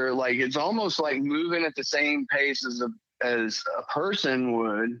water, like it's almost like moving at the same pace as a person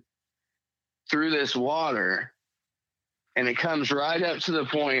would through this water. And it comes right up to the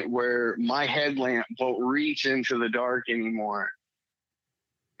point where my headlamp won't reach into the dark anymore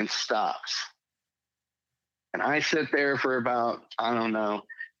and stops. And I sit there for about,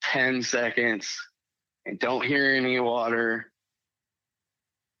 10 seconds and don't hear any water.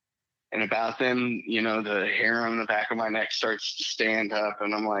 And about then, the hair on the back of my neck starts to stand up,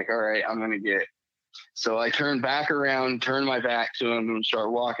 and I'm like, all right, I'm going to get. So I turn back around, turn my back to him, and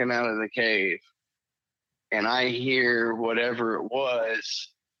start walking out of the cave. And I hear whatever it was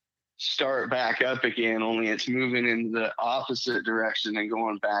start back up again, only it's moving in the opposite direction and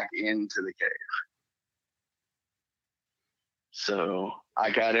going back into the cave. So I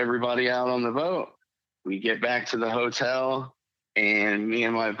got everybody out on the boat. We get back to the hotel, and me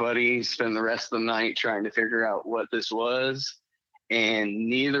and my buddy spend the rest of the night trying to figure out what this was. And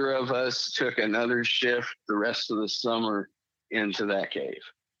neither of us took another shift the rest of the summer into that cave.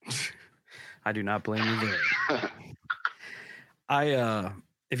 I do not blame you there.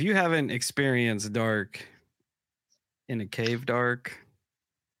 If you haven't experienced dark in a cave dark,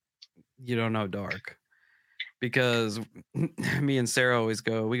 you don't know dark. Because me and Sarah always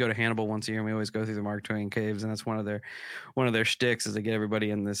we go to Hannibal once a year, and we always go through the Mark Twain caves, and that's one of their shticks is to get everybody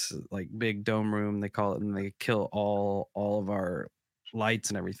in this like big dome room, they call it, and they kill all of our lights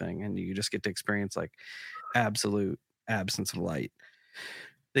and everything, and you just get to experience like absolute absence of light.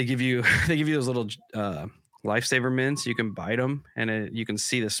 They give you those little lifesaver mints. You can bite them, and you can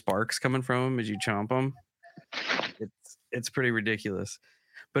see the sparks coming from them as you chomp them. It's pretty ridiculous.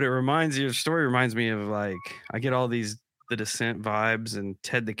 But your story reminds me of like, I get all the Descent vibes and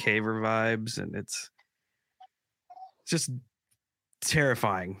Ted the Caver vibes, and it's just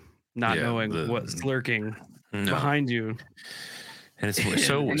terrifying not knowing what's lurking behind you. And it's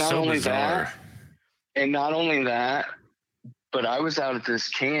so bizarre. And not only that, but I was out at this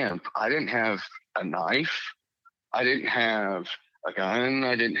camp. I didn't have a knife. I didn't have a gun.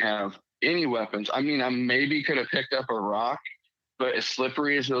 I didn't have any weapons. I mean, I maybe could have picked up a rock, but as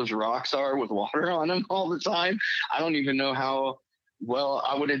slippery as those rocks are with water on them all the time, I don't even know how well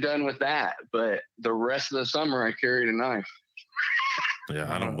I would have done with that. But the rest of the summer, I carried a knife.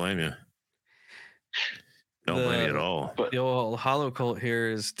 Yeah, I don't blame you. Don't blame you at all. But the old hollow cult here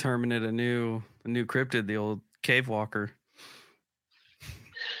is terming it a new cryptid, the old cave walker.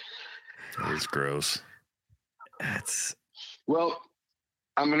 It's gross. Well,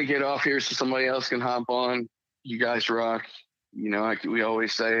 I'm going to get off here so somebody else can hop on. You guys rock. We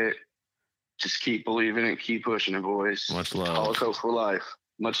always say it. Just keep believing it. Keep pushing it, boys. Much love. Hollow cult for life.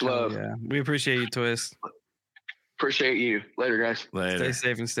 Much love. Yeah, we appreciate you, Twist. Appreciate you. Later, guys. Later. Stay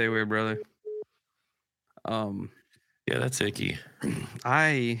safe and stay weird, brother. Yeah, that's icky.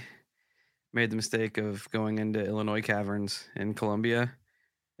 I made the mistake of going into Illinois caverns in Colombia.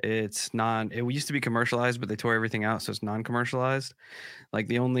 It used to be commercialized, but they tore everything out, so it's non-commercialized. Like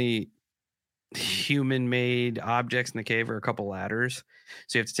the only human-made objects in the cave are a couple ladders.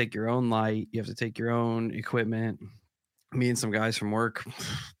 So you have to take your own light. You have to take your own equipment. Me and some guys from work,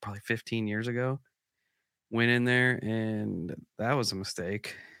 probably 15 years ago, went in there, and that was a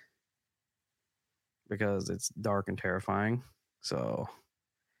mistake because it's dark and terrifying. So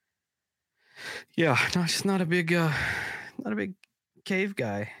yeah, no, just not a big cave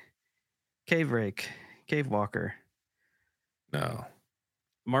guy, cave rake, cave walker. No.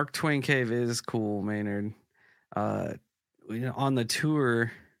 Mark Twain Cave is cool, Maynard. On the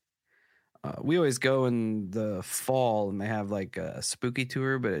tour, we always go in the fall, and they have like a spooky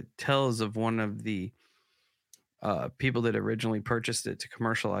tour, but it tells of one of the people that originally purchased it to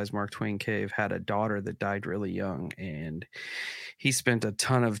commercialize Mark Twain Cave had a daughter that died really young, and he spent a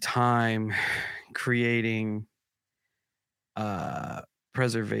ton of time creating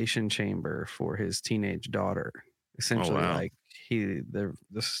preservation chamber for his teenage daughter. Essentially, wow. like the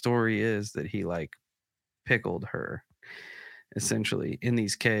story is that he like pickled her essentially in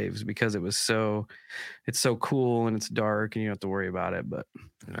these caves because it's so cool and it's dark and you don't have to worry about it. But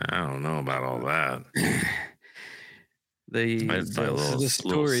I don't know about all that. the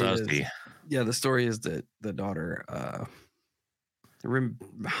story is sussy. the story is that the daughter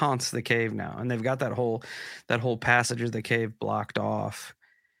haunts the cave now, and they've got that whole passage of the cave blocked off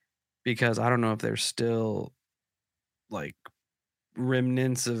because I don't know if there's still like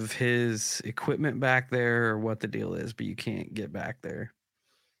remnants of his equipment back there or what the deal is, but you can't get back there.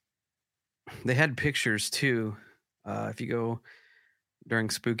 They had pictures too. If you go during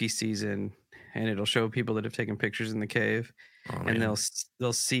spooky season, and it'll show people that have taken pictures in the cave, and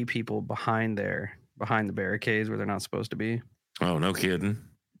they'll see people behind the barricades where they're not supposed to be. Oh, no kidding.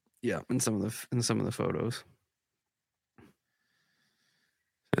 Yeah, in some of the photos.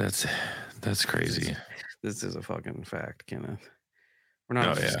 That's crazy. This is a fucking fact, Kenneth. We're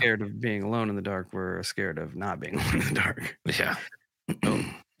not scared of being alone in the dark. We're scared of not being alone in the dark. Yeah. Oh,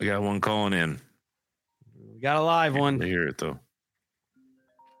 we got one calling in. We got a live one. I hear it though.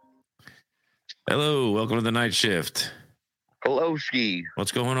 Hello, welcome to the night shift. Hello, Ski.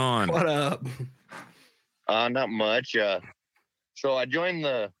 What's going on? What up? Not much. So I joined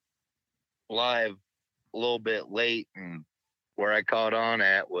the live a little bit late, and where I caught on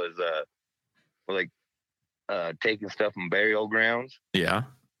at was taking stuff from burial grounds. Yeah.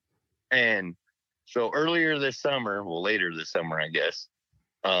 And so later this summer, I guess,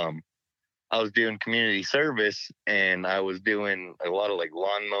 I was doing community service, and I was doing a lot of like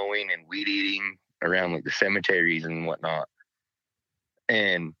lawn mowing and weed eating around like the cemeteries and whatnot.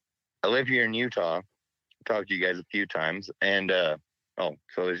 And I live here in Utah. I've talked to you guys a few times. And so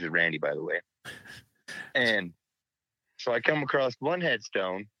this is Randy, by the way. And so I come across one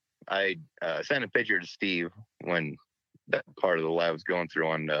headstone. I sent a picture to Steve when that part of the live was going through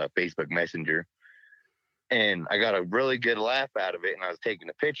on Facebook Messenger. And I got a really good laugh out of it, and I was taking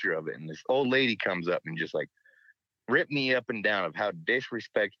a picture of it. And this old lady comes up and just like ripped me up and down of how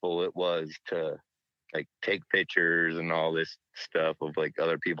disrespectful it was to like take pictures and all this stuff of like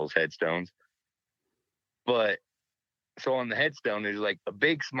other people's headstones. But so on the headstone, there's like a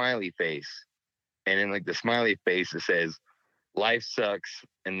big smiley face. And in like the smiley face, it says, "Life sucks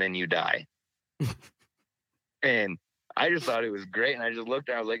and then you die." And I just thought it was great. And I just looked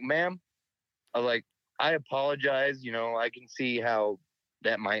and I was like, "Ma'am," I was like, "I apologize. You know, I can see how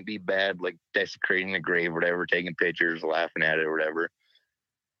that might be bad, like desecrating the grave or whatever, taking pictures, laughing at it or whatever."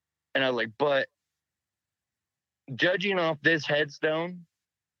 And I was like, "But judging off this headstone,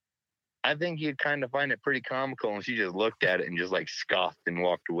 I think you'd kind of find it pretty comical." And she just looked at it and just like scoffed and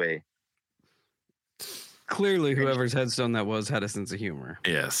walked away. Clearly, whoever's headstone that was had a sense of humor.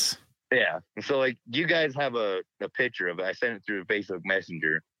 Yes. Yeah. And so like you guys have a picture of it. I sent it through Facebook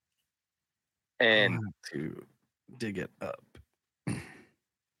Messenger. And to dig it up.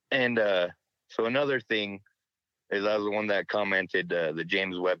 And so another thing is I was the one that commented the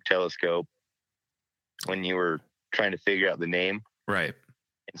James Webb Telescope when you were trying to figure out the name. Right.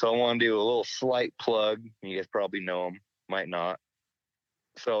 And so I want to do a little slight plug. You guys probably know him, might not.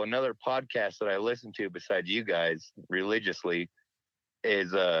 So another podcast that I listen to besides you guys religiously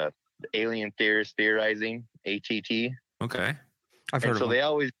is Alien Theorist Theorizing, ATT. Okay. I've heard of so them. they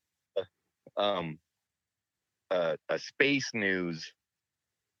always a space news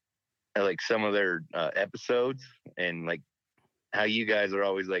like some of their episodes, and like how you guys are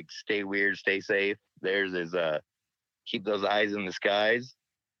always like stay weird, stay safe. Theirs is keep those eyes in the skies.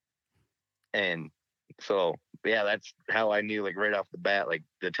 And so yeah, that's how I knew like right off the bat, like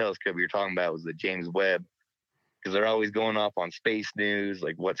the telescope you're talking about was the James Webb, because they're always going off on space news,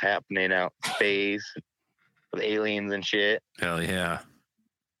 like what's happening out in space with aliens and shit. Hell yeah.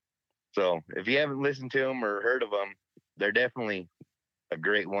 So if you haven't listened to them or heard of them, they're definitely a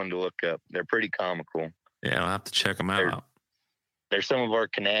great one to look up. They're pretty comical. Yeah, I'll have to check them out. They're some of our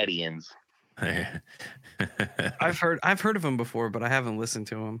Canadians. I've heard of them before, but I haven't listened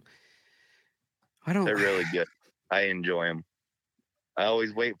to them. They're really good. I enjoy them. I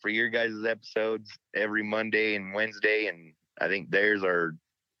always wait for your guys' episodes every Monday and Wednesday, and I think theirs are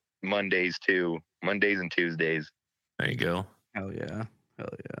Mondays too. Mondays and Tuesdays. There you go. Hell yeah. Hell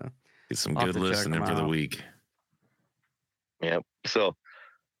yeah. Get some I'll have good to check listening 'em for the out. week. Yep. So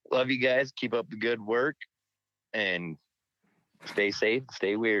love you guys. Keep up the good work and stay safe.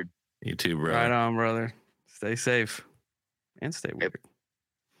 Stay weird. You too, brother. Right on, brother. Stay safe and stay weird.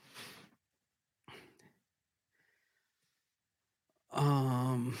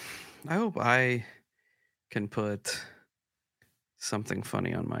 I hope I can put something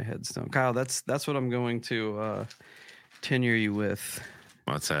funny on my headstone. Kyle, that's what I'm going to tenure you with.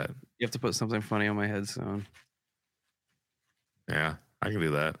 What's that? You have to put something funny on my headstone. Yeah, I can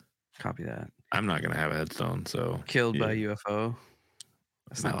do that. Copy that. I'm not gonna have a headstone, so Killed by UFO.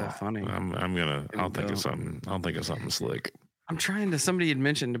 That's not no, that funny. I'll think of something. I'll think of something slick. I'm trying to. Somebody had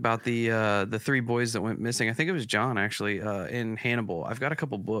mentioned about the 3 boys that went missing. I think it was John actually. In Hannibal, I've got a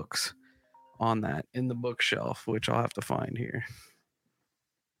couple books on that in the bookshelf, which I'll have to find here.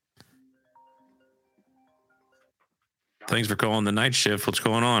 Thanks for calling the night shift. What's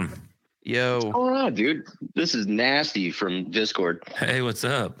going on? Yo, What's going on, dude? This is Nasty from Discord. Hey, what's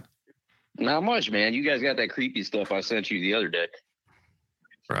up? Not much, man. You guys got that creepy stuff I sent you the other day.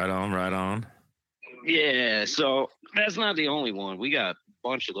 Right on, right on. Yeah, so that's not the only one. We got a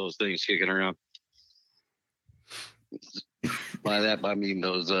bunch of those things kicking around. By that I mean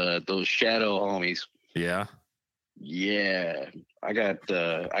those shadow homies. Yeah. Yeah, I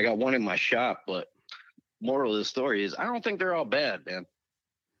got one in my shop, but moral of the story is I don't think they're all bad, man.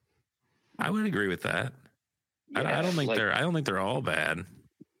 I would agree with that. Yeah, I don't think they're all bad.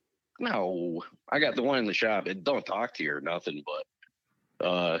 No, I got the one in the shop. It don't talk to you or nothing,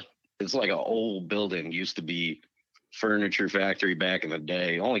 but it's like an old building. Used to be furniture factory back in the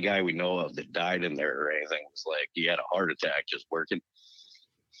day. Only guy we know of that died in there or anything was like he had a heart attack just working.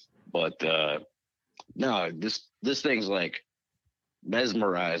 But no, this thing's like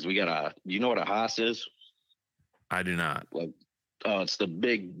mesmerized. We got you know what a Haas is? I do not. Like, oh, it's the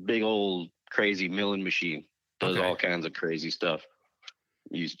big old crazy milling machine. Does Okay. all kinds of crazy stuff.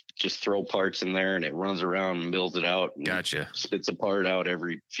 You just throw parts in there and it runs around and mills it out. And Gotcha. spits a part out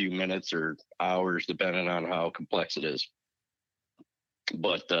every few minutes or hours, depending on how complex it is.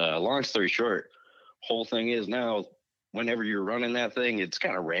 But long story short, whole thing is now, whenever you're running that thing, it's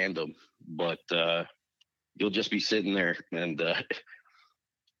kind of random, but you'll just be sitting there and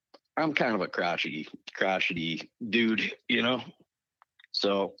I'm kind of a crotchety dude, you know?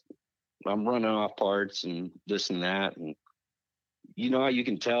 So I'm running off parts and this and that. And you know how you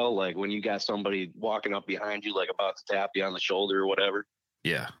can tell, like, when you got somebody walking up behind you, like about to tap you on the shoulder or whatever?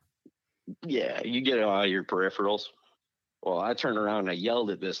 Yeah. Yeah, you get all your peripherals. Well, I turned around and I yelled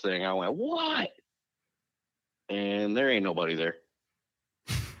at this thing. I went, "What?" And there ain't nobody there.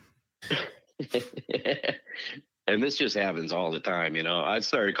 And this just happens all the time, you know. I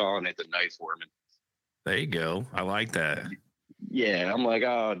started calling it the night foreman. There you go. I like that. Yeah, I'm like,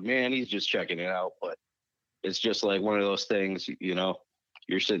 oh man, he's just checking it out. But it's just like one of those things, you know.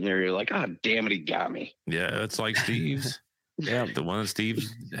 You're sitting there, you're like, oh damn it, he got me. Yeah, it's like Steve's. yeah, The one that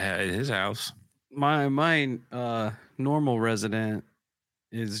Steve's had at his house. my normal resident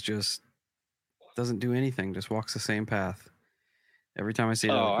is just doesn't do anything, just walks the same path. Every time I see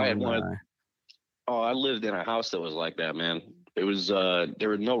it, I lived in a house that was like that, man. It was there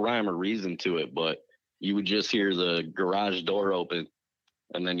was no rhyme or reason to it, but you would just hear the garage door open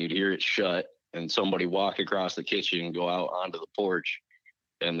and then you'd hear it shut and somebody walk across the kitchen and go out onto the porch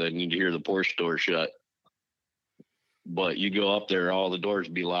and then you'd hear the porch door shut. But you go up there, all the doors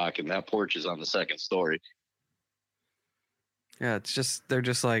be locked, and that porch is on the second story. Yeah, it's just they're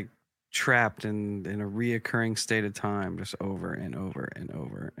just like trapped in a reoccurring state of time, just over and over and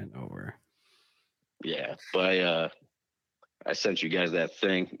over and over. Yeah, but I sent you guys that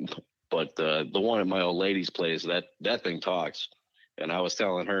thing, but the one at my old lady's place, that thing talks, and I was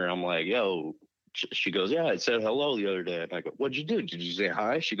telling her, I'm like, yo. She goes, yeah, I said hello the other day. And I go, what'd you do? Did you say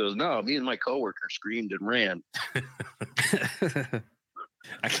hi? She goes, no, me and my coworker screamed and ran.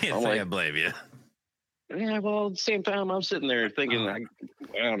 I can't say I blame you. Yeah, well, at the same time, I'm sitting there thinking, I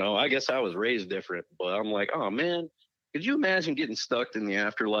don't know, I guess I was raised different, but I'm like, oh man, could you imagine getting stuck in the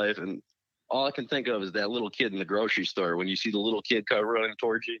afterlife? And all I can think of is that little kid in the grocery store when you see the little kid come running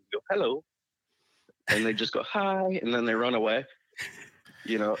towards you, you go, hello. And they just go, hi, and then they run away.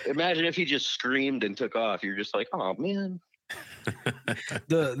 You know, imagine if he just screamed and took off. You're just like, oh man.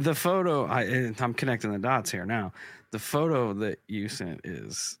 The photo, I'm connecting the dots here now. The photo that you sent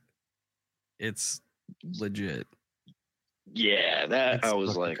it's legit. Yeah, that It's I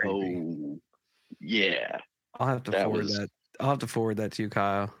was like, creepy. oh yeah. I'll have to forward that. I'll have to forward that to you,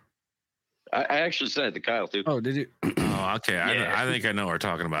 Kyle. I actually sent it to Kyle too. Oh, did you? Oh, okay. Yeah. I think I know what we're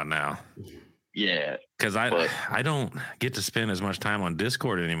talking about now. Yeah. Because I don't get to spend as much time on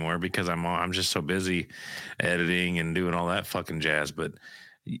Discord anymore because I'm just so busy editing and doing all that fucking jazz. But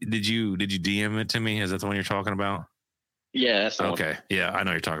did you DM it to me? Is that the one you're talking about? Yeah, that's the one. Okay. Yeah, I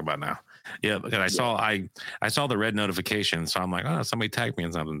know what you're talking about now. Yeah, because I saw the red notification, so I'm like, oh, somebody tagged me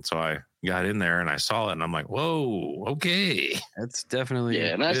in something. So I got in there and I saw it, and I'm like, whoa, okay. That's definitely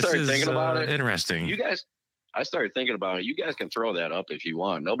And I started thinking about it. Interesting. You guys, I started thinking about it. You guys can throw that up if you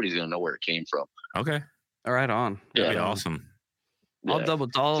want. Nobody's gonna know where it came from. Okay. All right, on. That'd be awesome.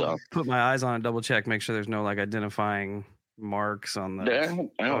 I'll put my eyes on it, double check, make sure there's no like identifying marks on the.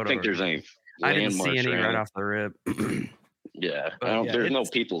 I don't think there's any. I didn't see any right off the rip. Yeah, there's no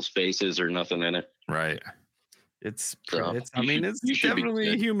people's faces or nothing in it. Right. It's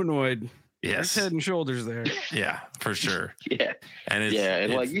definitely humanoid. Yes. There's head and shoulders there. Yeah, for sure. Yeah.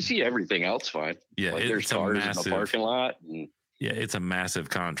 And like you see everything else fine. Yeah, like there's cars in the parking lot. Yeah, it's a massive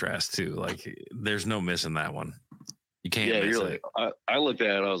contrast too. Like there's no missing that one. You can't miss it. Like, I looked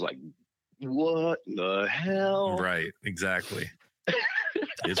at it, I was like, what the hell? Right, exactly.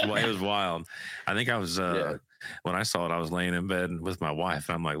 It was wild. I think I was when I saw it, I was laying in bed with my wife,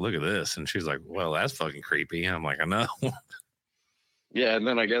 and I'm like, look at this. And she's like, well, that's fucking creepy. And I'm like, I know. Yeah, and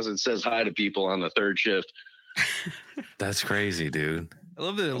then I guess it says hi to people on the third shift. That's crazy, dude. I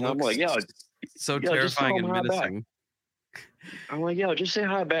love that it looks I'm like, so terrifying and menacing. I'm like, just say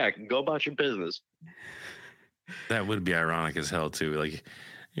hi back and go about your business. That would be ironic as hell too. Like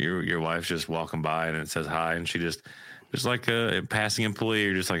your wife's just walking by and it says hi, and she just like a passing employee.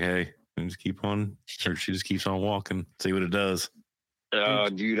 You're just like, hey, and just keep on, or she just keeps on walking, see what it does.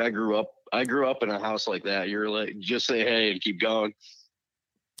 Dude, I grew up in a house like that. You're like, just say hey and keep going.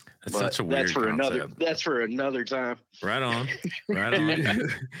 That's such a weird concept. That's for another time. Right on. Right on.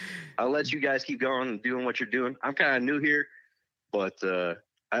 I'll let you guys keep going and doing what you're doing. I'm kind of new here, but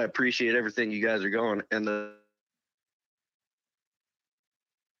I appreciate everything you guys are going. And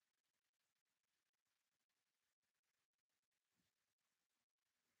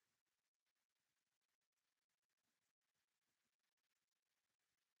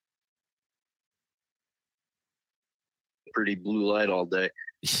pretty blue light all day.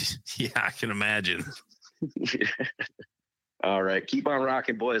 Yeah, I can imagine. All right. Keep on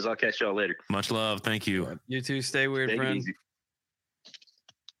rocking, boys. I'll catch y'all later. Much love. Thank you. You too. Stay weird, Take it friend. easy.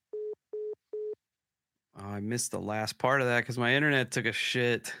 Oh, I missed the last part of that because my internet took a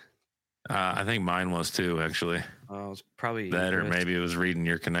shit. I think mine was too, actually. Oh, it was probably that, egress. or maybe it was reading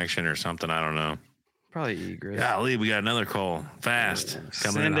your connection or something. I don't know. Probably egress. Golly, we got another call. Fast.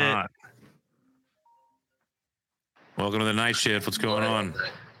 Coming in hot. Welcome to the night shift. What's going on?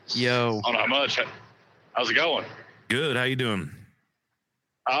 Yo. Oh, not much. How's it going? Good. How you doing?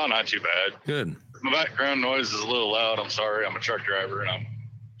 Oh, not too bad. Good. My background noise is a little loud. I'm sorry. I'm a truck driver, and I'm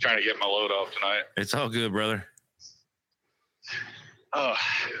trying to get my load off tonight. It's all good, brother.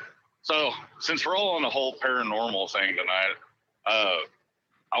 So since we're all on the whole paranormal thing tonight,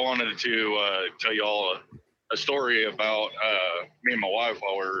 I wanted to tell you all a story about me and my wife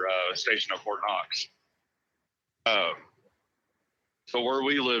while we're stationed at Fort Knox. So where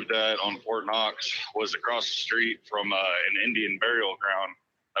we lived at on Fort Knox was across the street from an Indian burial ground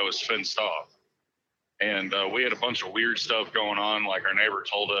that was fenced off. And we had a bunch of weird stuff going on. Like our neighbor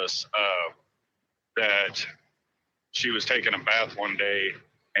told us that she was taking a bath one day,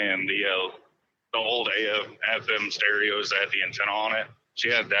 and the old AM/FM stereos that had the antenna on it, she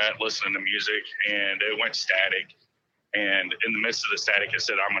had that listening to music, and it went static. And in the midst of the static, it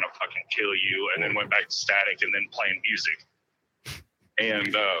said, "I'm going to fucking kill you," and then went back to static and then playing music.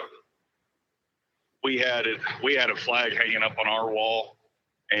 And we had a flag hanging up on our wall,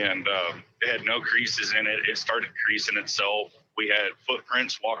 and it had no creases in it. It started creasing itself. We had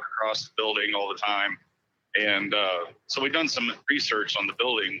footprints walk across the building all the time. And so we've done some research on the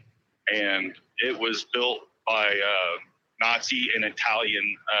building, and it was built by Nazi and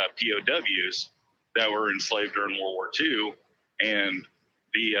Italian POWs that were enslaved during World War II. And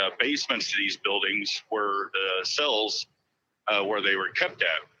the basements to these buildings were the cells where they were kept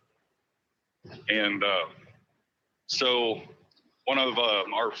at. And so one of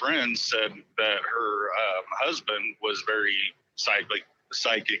our friends said that her husband was very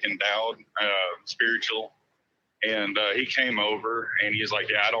psychic endowed, spiritual. And he came over and he's like,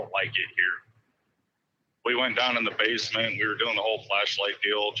 "Yeah, I don't like it here." We went down in the basement. We were doing the whole flashlight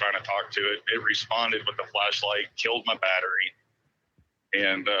deal, trying to talk to it. It responded with the flashlight, killed my battery.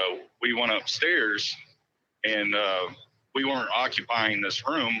 And we went upstairs, and we weren't occupying this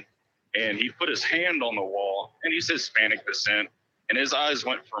room. And he put his hand on the wall, and he said Hispanic descent. And his eyes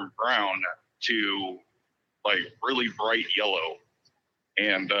went from brown to like really bright yellow.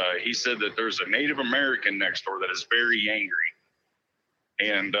 And he said that there's a Native American next door that is very angry.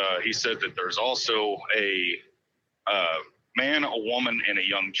 And he said that there's also a man, a woman, and a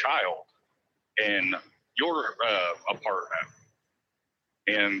young child in your apartment.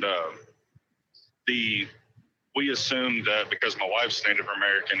 And we assumed that because my wife's Native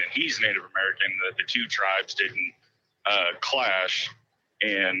American and he's Native American, that the two tribes didn't clash,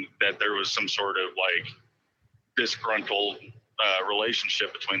 and that there was some sort of like disgruntled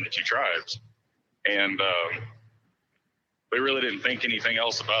relationship between the two tribes. And we really didn't think anything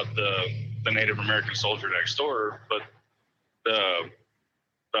else about the Native American soldier next door, but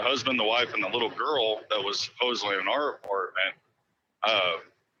the husband, the wife, and the little girl that was supposedly in our apartment,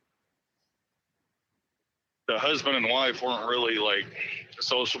 the husband and wife weren't really like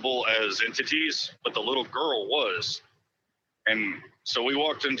sociable as entities, but the little girl was. And so we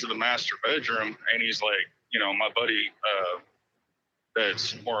walked into the master bedroom, and he's like, you know, my buddy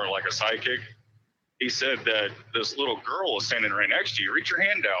that's more like a psychic, he said that this little girl is standing right next to you. Reach your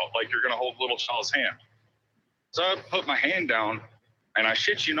hand out like you're going to hold a little child's hand. So I put my hand down, and I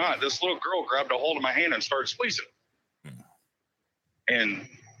shit you not, this little girl grabbed a hold of my hand and started squeezing. And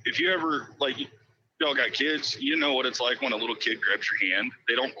if you ever, like, y'all got kids, you know what it's like when a little kid grabs your hand.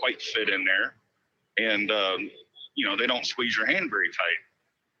 They don't quite fit in there. And, you know, they don't squeeze your hand very tight.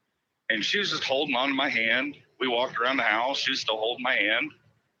 And she was just holding on to my hand. We walked around the house. She was still holding my hand.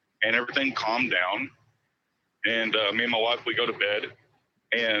 And everything calmed down. And me and my wife, we go to bed.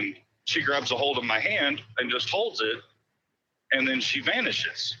 And she grabs a hold of my hand and just holds it. And then she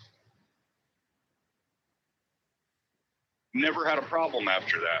vanishes. Never had a problem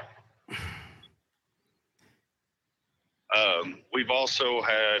after that. We've also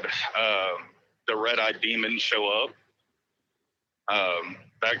had the red-eyed demon show up.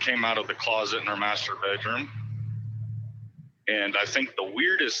 That came out of the closet in our master bedroom. And I think the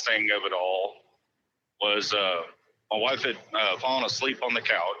weirdest thing of it all was my wife had fallen asleep on the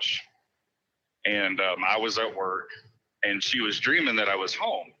couch, and I was at work, and she was dreaming that I was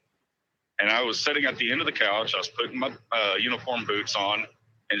home. And I was sitting at the end of the couch. I was putting my uniform boots on,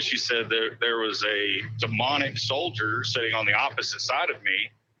 and she said that there was a demonic soldier sitting on the opposite side of me,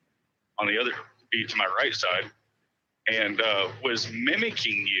 on the other beat to my right side, and was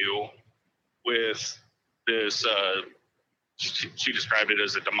mimicking you with this, she described it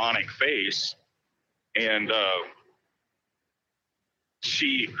as a demonic face. And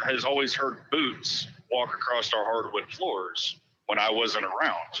she has always heard boots walk across our hardwood floors when I wasn't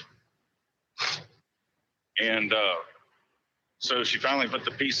around. And so she finally put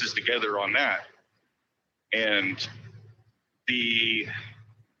the pieces together on that. And the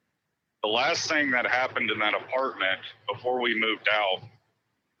last thing that happened in that apartment before we moved out,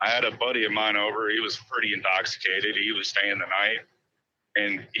 I had a buddy of mine over. He was pretty intoxicated. He was staying the night.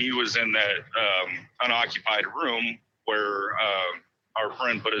 And he was in that unoccupied room where our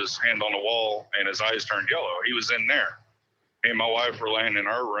friend put his hand on the wall and his eyes turned yellow. He was in there. Me and my wife were laying in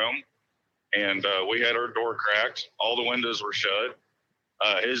our room, and we had our door cracked. All the windows were shut.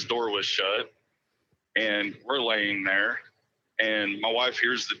 His door was shut. And we're laying there, and my wife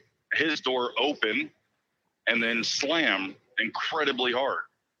hears his door open and then slam incredibly hard.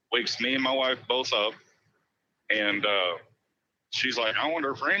 Wakes me and my wife both up, and she's like, I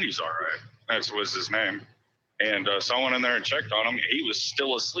wonder if Randy's all right. That was his name. And so I went in there and checked on him. He was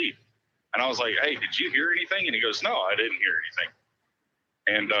still asleep. And I was like, hey, did you hear anything? And he goes, no, I didn't hear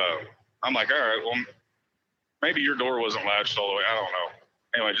anything. And I'm like, all right, well, maybe your door wasn't latched all the way. I don't know.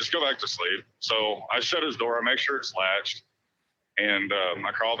 Anyway, just go back to sleep. So I shut his door. I make sure it's latched. And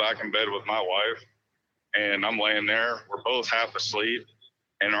I crawl back in bed with my wife. And I'm laying there. We're both half asleep.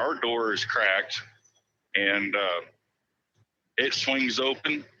 And our door is cracked. And it swings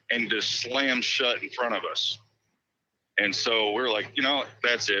open and just slams shut in front of us. And so we're like, you know,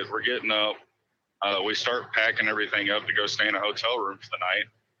 that's it. We're getting up. We start packing everything up to go stay in a hotel room for the night.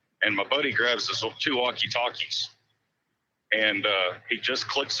 And my buddy grabs us 2 walkie-talkies. And he just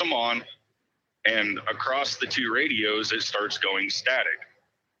clicks them on. And across the 2 radios, it starts going static.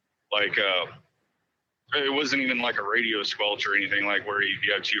 Like, it wasn't even like a radio squelch or anything like where you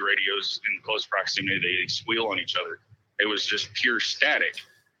have 2 radios in close proximity, they squeal on each other. It was just pure static.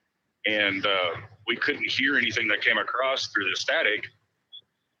 And we couldn't hear anything that came across through the static,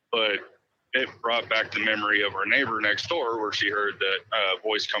 but it brought back the memory of our neighbor next door where she heard that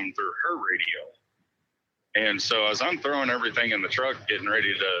voice come through her radio. And so as I'm throwing everything in the truck, getting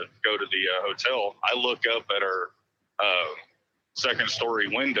ready to go to the hotel, I look up at our second story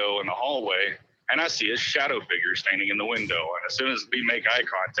window in the hallway, and I see a shadow figure standing in the window. And as soon as we make eye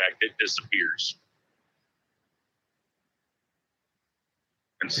contact, it disappears.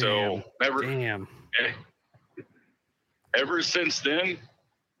 And so Damn. ever since then,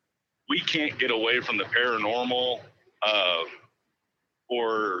 we can't get away from the paranormal.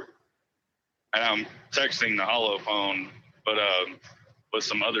 And I'm texting the hollow phone, but with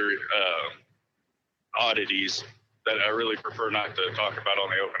some other oddities that I really prefer not to talk about on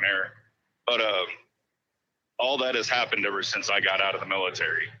the open air. But all that has happened ever since I got out of the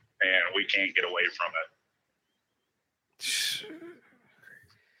military, and we can't get away from it.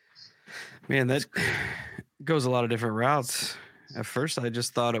 Man, that goes a lot of different routes. At first, I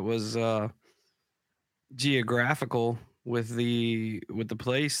just thought it was geographical with the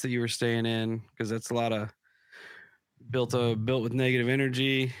place that you were staying in, because that's a lot of built with negative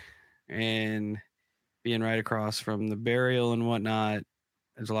energy, and being right across from the burial and whatnot.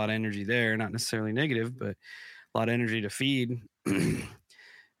 There's a lot of energy there, not necessarily negative, but a lot of energy to feed.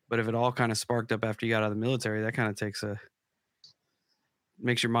 But if it all kind of sparked up after you got out of the military, that kind of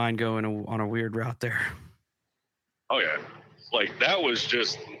makes your mind go on a weird route there. Oh yeah, like that was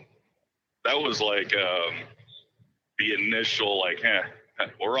like the initial like,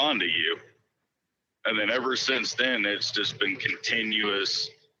 we're on to you, and then ever since then it's just been continuous.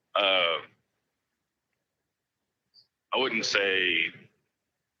 I wouldn't say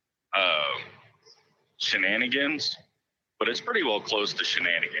shenanigans, but it's pretty well close to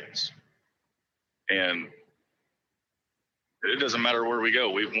shenanigans. And it doesn't matter where we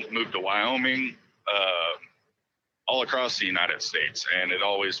go. We've moved to Wyoming, all across the United States, and it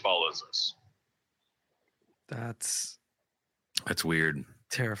always follows us. That's weird.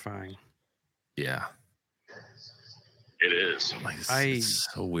 Terrifying. Yeah. It is. Like, it's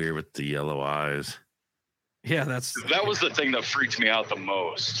so weird with the yellow eyes. Yeah, that was the thing that freaked me out the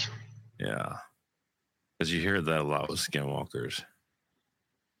most. Yeah. Because you hear that a lot with Skinwalkers.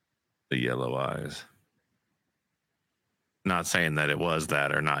 The yellow eyes. Not saying that it was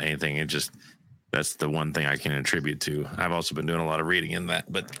that or not anything. It just, that's the one thing I can attribute to. I've also been doing a lot of reading in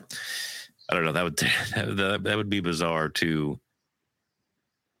that, but I don't know. That would be bizarre to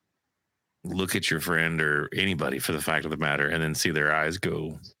look at your friend or anybody for the fact of the matter and then see their eyes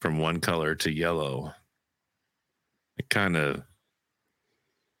go from one color to yellow. It kind of,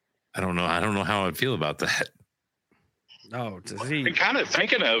 I don't know how I'd feel about that. No, to see. And kind of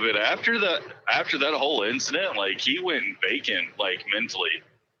thinking of it after that whole incident, like he went vacant, like mentally,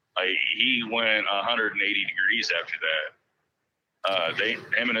 like he went 180 degrees after that.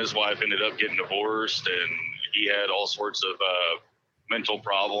 Him and his wife ended up getting divorced, and he had all sorts of mental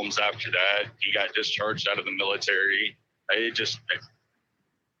problems after that. He got discharged out of the military. I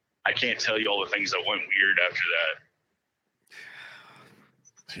can't tell you all the things that went weird after that.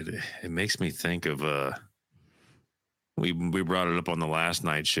 It makes me think of we brought it up on the last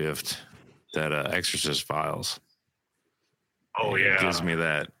night shift, that Exorcist Files. Oh yeah, it gives me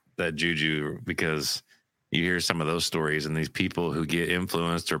that juju, because you hear some of those stories, and these people who get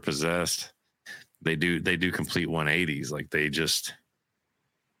influenced or possessed, they do complete 180s. Like they just,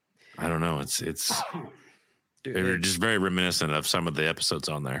 I don't know. They're just very reminiscent of some of the episodes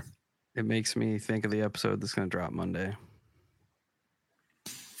on there. It makes me think of the episode that's going to drop Monday.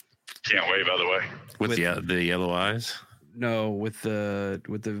 Can't wait, by the way. With the yellow eyes? No, with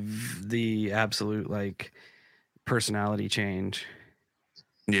the absolute like personality change.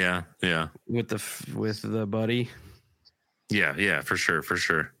 Yeah. With the buddy. Yeah, for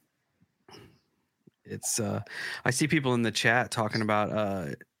sure. It's I see people in the chat talking about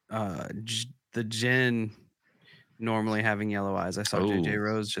the Jinn normally having yellow eyes. I saw JJ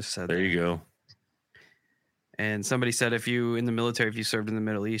Rose just said there that. You go. And somebody said if you served in the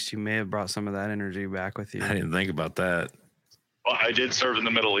Middle East, you may have brought some of that energy back with you. I didn't think about that. Well, I did serve in the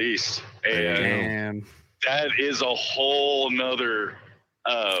Middle East, and that is a whole nother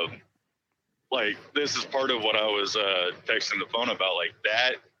like, this is part of what I was texting the phone about. Like,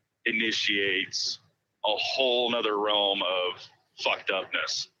 that initiates a whole nother realm of fucked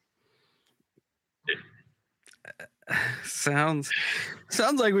upness. Sounds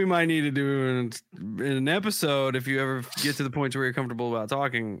like we might need to do an episode if you ever get to the point where you're comfortable about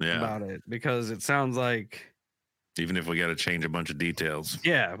talking about it, because it sounds like, even if we got to change a bunch of details,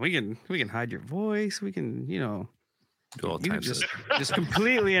 we can hide your voice, we can do all types of just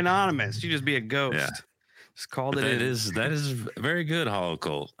completely anonymous. You just be a ghost. Yeah. Just called it. That is very good, Hollow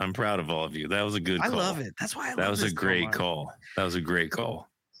Cult. I'm proud of all of you. That was a good call. I love it. That's why I love it. That was a great call. That was a great call.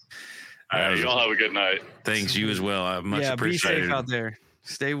 All right, y'all have a good night. Thanks, you as well. I much appreciate it. Be safe out there.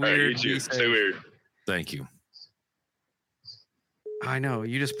 Stay weird. Right, you too. Stay weird. Thank you. I know.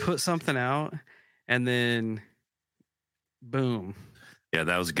 You just put something out and then boom. Yeah,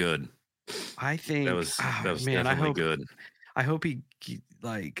 that was good. I think that was man, definitely good. I hope he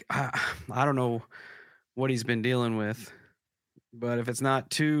like I don't know what he's been dealing with, but if it's not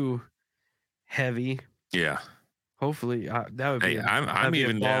too heavy, Yeah. hopefully that would be Hey, I'm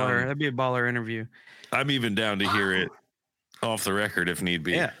even baller. down. That'd be a baller interview. I'm even down to hear it off the record if need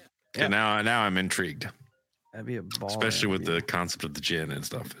be. Yeah. So now I'm intrigued. That'd be a baller, especially with the concept of the gin and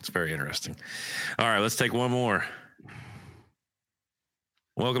stuff. It's very interesting. All right, let's take one more.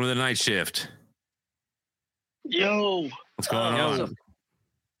 Welcome to the night shift. Yo, what's going on?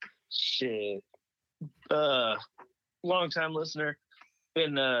 Shit. Long time listener.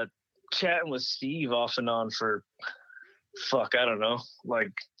 Been chatting with Steve off and on for I don't know,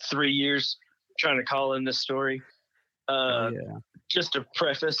 like 3 years, trying to call in this story. Just to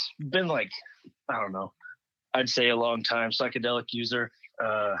preface, been like, I don't know, I'd say a long time psychedelic user.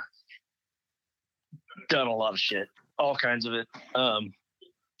 Done a lot of shit, all kinds of it.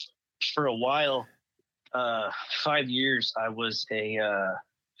 For a while, 5 years, I was a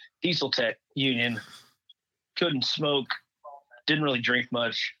diesel tech union. Couldn't smoke, didn't really drink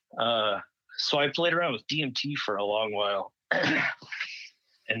much. So I played around with DMT for a long while.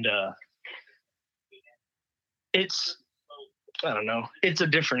 And it's, I don't know, it's a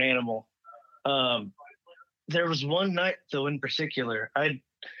different animal. There was one night, though, in particular, I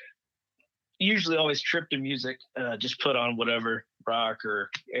usually always trip to music, just put on whatever, rock or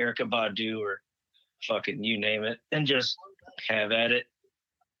Erykah Badu or fucking you name it, and just have at it.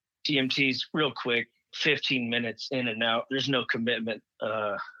 DMT's real quick, 15 minutes in and out. There's no commitment.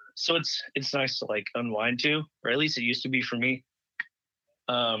 So it's nice to like unwind to, or at least it used to be for me.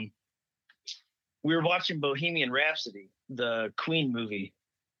 We were watching Bohemian Rhapsody, the Queen movie,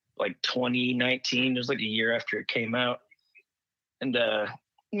 like 2019. It was like a year after it came out. And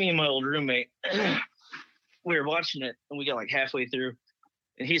me and my old roommate, we were watching it, and we got like halfway through,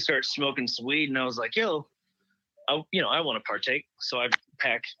 and he starts smoking some weed, and I was like, yo, I want to partake. So I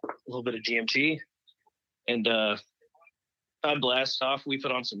pack a little bit of DMT, and I blast off. We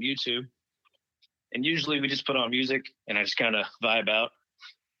put on some YouTube, and usually we just put on music, and I just kind of vibe out,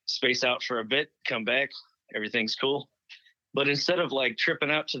 space out for a bit, come back, everything's cool. But instead of like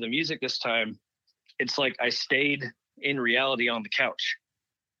tripping out to the music this time, it's like I stayed in reality on the couch,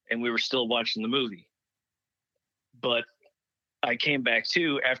 and we were still watching the movie. But I came back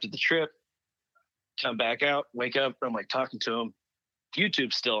too after the trip, come back out, wake up, I'm like talking to him.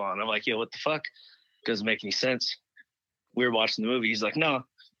 YouTube's still on. I'm like, yo, what the fuck? Doesn't make any sense. We were watching the movie. He's like, no,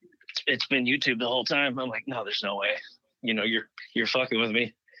 it's been YouTube the whole time. I'm like, no, there's no way. You're fucking with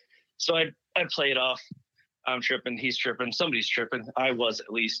me. So I play it off. I'm tripping. He's tripping. Somebody's tripping. I was,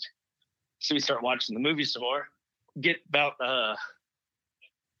 at least. So we start watching the movie some more. Get about, I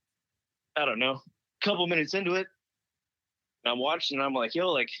don't know, a couple minutes into it. And I'm watching, and I'm like,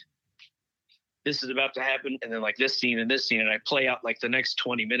 yo, like, this is about to happen. And then like this scene and this scene. And I play out like the next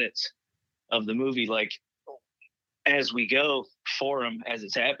 20 minutes of the movie, like as we go for him, as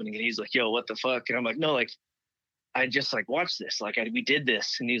it's happening. And he's like, yo, what the fuck? And I'm like, no, like, I just like watched this. Like we did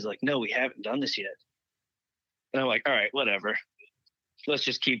this. And he's like, no, we haven't done this yet. And I'm like, all right, whatever. Let's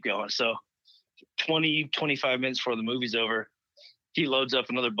just keep going. So 20, 25 minutes before the movie's over, he loads up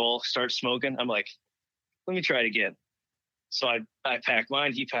another bowl, starts smoking. I'm like, let me try it again. So I pack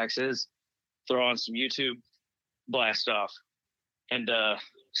mine, he packs his, throw on some YouTube, blast off. And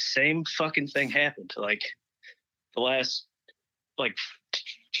same fucking thing happened. Like the last like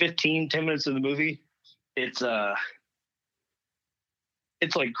 10 minutes of the movie, it's like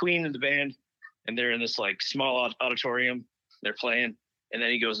Queen and the band, and they're in this like small auditorium, they're playing, and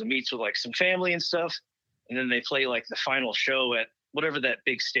then he goes and meets with like some family and stuff, and then they play like the final show at whatever that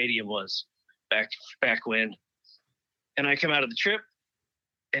big stadium was back when. And I come out of the trip,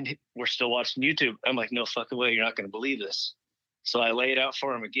 and we're still watching YouTube. I'm like, no fucking way, you're not going to believe this. So I lay it out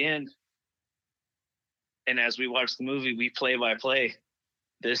for him again. And as we watch the movie, we play by play.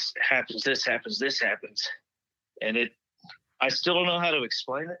 This happens, this happens, this happens. And I still don't know how to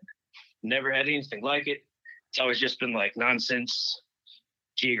explain it. Never had anything like it. It's always just been like nonsense,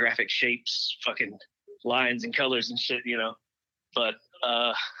 geographic shapes, fucking lines and colors and shit, But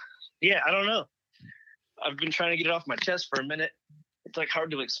yeah, I don't know. I've been trying to get it off my chest for a minute. It's like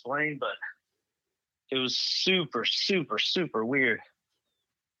hard to explain, but it was super, super, super weird.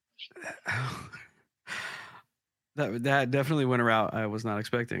 That definitely went a route I was not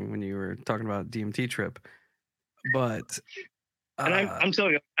expecting when you were talking about DMT trip. But and I'm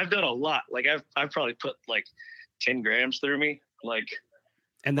telling you, I've done a lot. Like I've probably put like 10 grams through me. Like,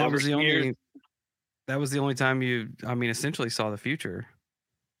 and that was the only time you, essentially saw the future.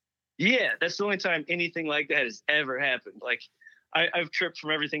 Yeah, that's the only time anything like that has ever happened. Like, I've tripped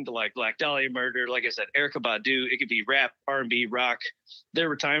from everything to like Black Dahlia Murder, like I said, Erykah Badu. It could be rap, R&B, rock. There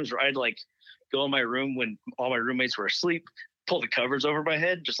were times where I'd like go in my room when all my roommates were asleep, pull the covers over my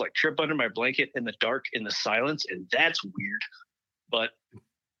head, just like trip under my blanket in the dark, in the silence, and that's weird. But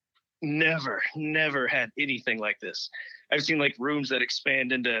never had anything like this. I've seen like rooms that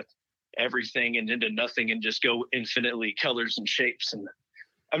expand into everything and into nothing and just go infinitely colors and shapes. And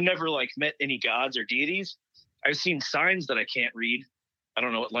I've never like met any gods or deities. I've seen signs that I can't read. I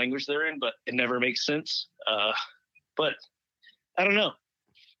don't know what language they're in, but it never makes sense. But I don't know.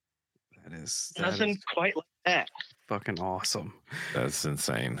 That is nothing quite like that. Fucking awesome. That's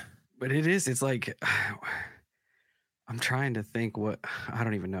insane. But it is. It's like I'm trying to think what I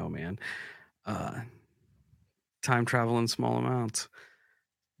don't even know, man. Time travel in small amounts.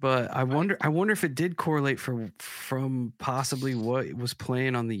 But I wonder if it did correlate from possibly what was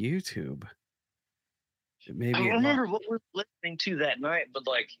playing on the YouTube. Maybe I don't remember what we were listening to that night, but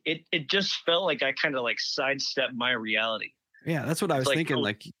like it just felt like I kind of like sidestepped my reality. Yeah, that's what I was thinking.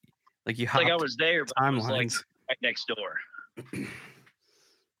 Like you hopped like I was there, but I was like timelines. right next door.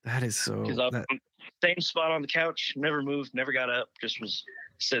 That is so. Because I'm same spot on the couch, never moved, never got up, just was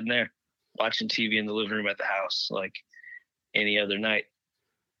sitting there watching TV in the living room at the house like any other night.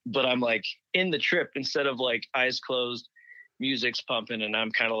 But I'm like in the trip instead of like eyes closed, music's pumping, and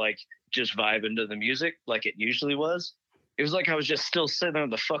I'm kind of like just vibing to the music like it usually was. It was like I was just still sitting on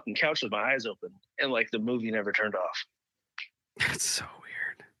the fucking couch with my eyes open, and like the movie never turned off. That's so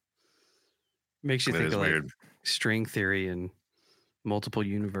weird. Makes you think of like string theory and multiple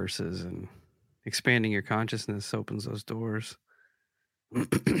universes, and expanding your consciousness opens those doors.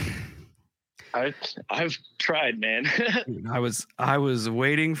 I've tried, man. I was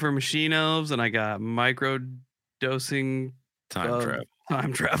waiting for machine elves, and I got micro dosing time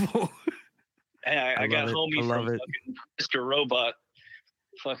travel. Hey, I got homie from it. Fucking Mr. Robot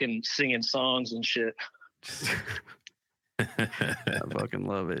fucking singing songs and shit. I fucking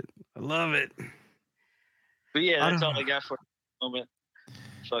love it. I love it. But yeah, that's all I got for the moment.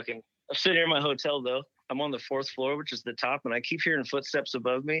 Fucking, I'm sitting here in my hotel though. I'm on the 4th floor, which is the top, and I keep hearing footsteps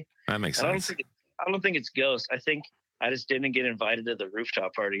above me. That makes sense. I don't think it's ghosts. I think I just didn't get invited to the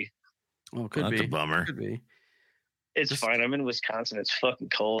rooftop party. Oh, could be. That's a bummer. Could be. It's fine. I'm in Wisconsin. It's fucking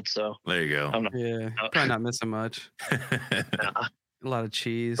cold, so there you go. Probably not missing much. A lot of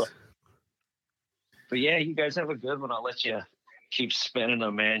cheese. But yeah, you guys have a good one. I'll let you keep spinning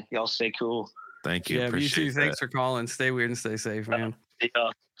them, man. Y'all stay cool. Thank you. Yeah, appreciate you too. Thanks for calling. Stay weird and stay safe, man.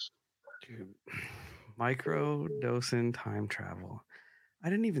 Dude, micro dosing time travel. I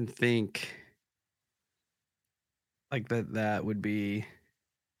didn't even think like that would be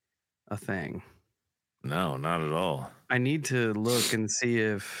a thing. No, not at all. I need to look and see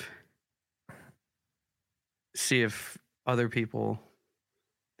if other people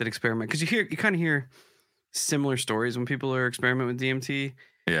that experiment, because you kind of hear similar stories when people are experimenting with DMT.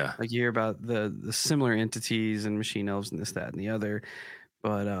 Yeah, like you hear about the similar entities and machine elves and this, that, and the other.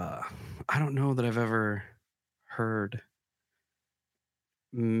 But I don't know that I've ever heard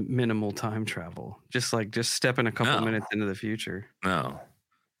minimal time travel. Just stepping a couple minutes into the future. No,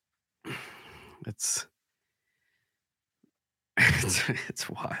 it's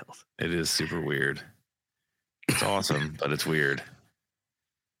wild. It is super weird. It's awesome, but it's weird.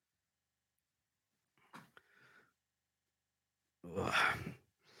 Ugh.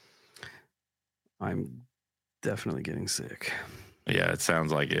 I'm definitely getting sick. Yeah, it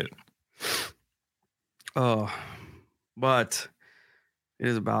sounds like it. Oh, but it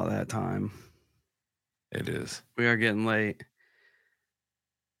is about that time. It is. We are getting late.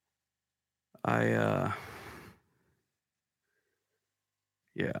 Yeah,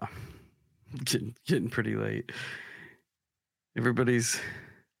 getting pretty late. Everybody's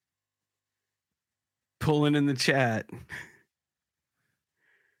pulling in the chat.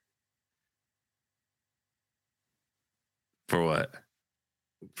 For what?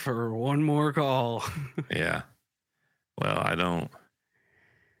 For one more call. Yeah. Well, I don't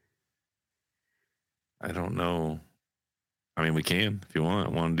know. I mean, we can if you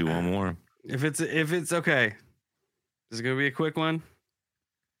want. Want to do one more? If it's okay. This is gonna be a quick one.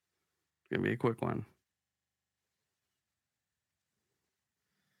 It's gonna be a quick one.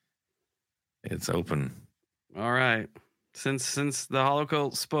 It's open. All right. Since the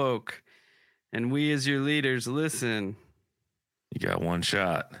Holocult spoke, and we as your leaders listen. You got one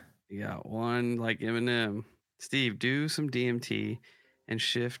shot. You got one, like Eminem. Steve, do some DMT and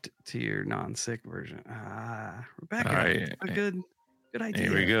shift to your non-sick version. Rebecca, all right. A good idea.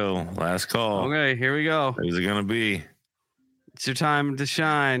 Here we go. Last call. Okay, here we go. Who's it gonna be? It's your time to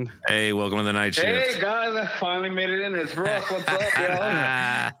shine. Hey, welcome to the night shift. Hey guys, I finally made it in. It's Ross. What's up,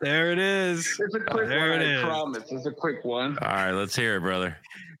 y'all? There it is. It's a quick There one, it I is. promise. It's a quick one. All right, let's hear it, brother.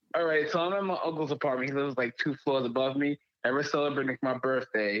 All right, so I'm at my uncle's apartment. He lives like 2 floors above me. And we're celebrating my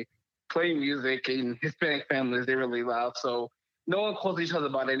birthday, playing music, and Hispanic families, they're really loud. So no one calls each other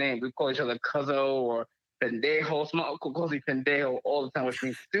by their name. We call each other Cuzzo or Pendejo. So my uncle calls me Pendejo all the time, which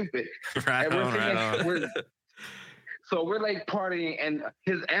means stupid. Right And we're on, right on. So we're like partying, and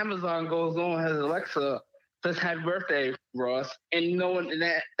his Amazon goes on, his Alexa says happy birthday, Ross. And no one, and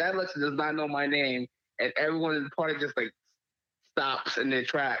that Alexa does not know my name. And everyone in the party just like stops in their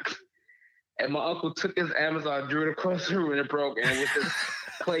tracks. And my uncle took his Amazon, drew it across the room, and it broke. And it was just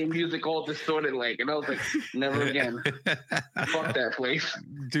playing music all distorted, like. And I was like, never again. Fuck that place.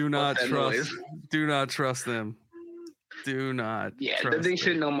 Do not that trust. noise. Do not trust them. Do not. Yeah, trust they them.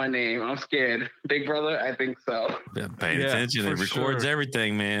 should know my name. I'm scared. Big brother, I think so. Yeah, paying Yeah, attention. It for records sure.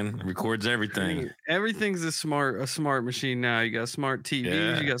 everything, man. It records everything. Everything's a smart machine now. You got smart TVs,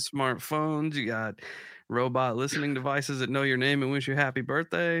 Yeah. you got smart phones, you got robot listening devices that know your name and wish you happy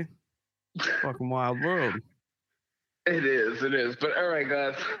birthday. Fucking wild world. It is. But all right,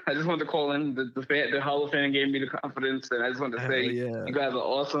 guys, I just wanted to call in. The Hall of Fame gave me the confidence, and I just wanted to Hell say yeah. you guys are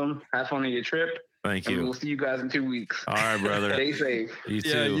awesome. Have fun on your trip. Thank And you. we'll see you guys in 2 weeks. All right, brother. Stay safe. You too.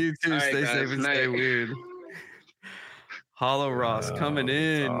 Yeah, you too. All right, Stay guys, safe and stay night. weird. Hollow Ross coming that's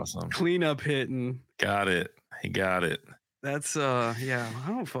in. awesome. Cleanup hitting. Got it. He got it. That's yeah, I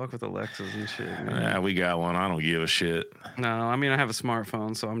don't fuck with Alexas and shit, man. Yeah, we got one. I don't give a shit. No, I mean I have a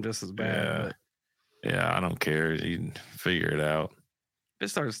smartphone, so I'm just as bad. Yeah. But Yeah, I don't care. You can figure it out. if it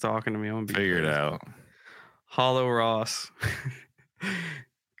starts talking to me, I'm gonna be Figure it pissed. out. Hollow Ross.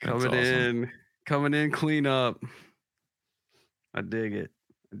 awesome. Coming in clean up. I dig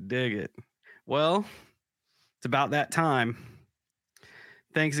it. Well, it's about that time.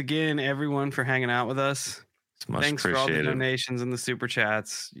 Thanks again, everyone, for hanging out with us. It's much Thanks for all the appreciated. donations and the super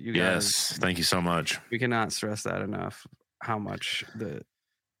chats. You guys, Yes. Thank you so much. we cannot stress that enough. How much that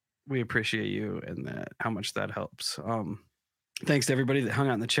we appreciate you and that how much that helps. Thanks to everybody that hung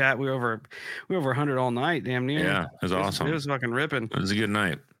out in the chat. We were over 100 all night, damn near. Yeah, it was awesome. It was fucking ripping. It was a good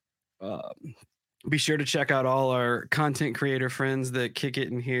night. Be sure to check out all our content creator friends that kick it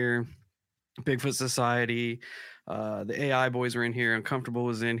in here. Bigfoot Society, the AI boys were in here. Uncomfortable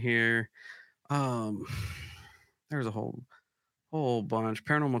was in here. There's a whole bunch.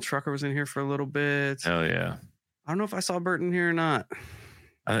 Paranormal Trucker was in here for a little bit. Hell yeah. I don't know if I saw Bert in here or not.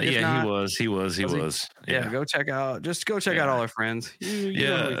 If Yeah, not- he was. He Was he? was. Yeah, go check out. Just go check out all our friends. You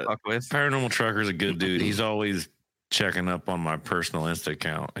know who we fuck with. Paranormal Trucker's a good dude. He's always checking up on my personal Insta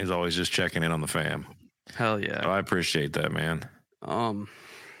account. He's always just checking in on the fam. Hell yeah. So I appreciate that, man.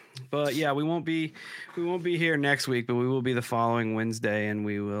 But yeah, we won't be here next week, but we will be the following Wednesday, and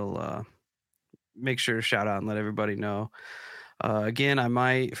we will make sure to shout out and let everybody know. Again, I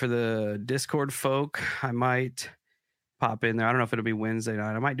might, for the Discord folk, I might pop in there. I don't know if it'll be Wednesday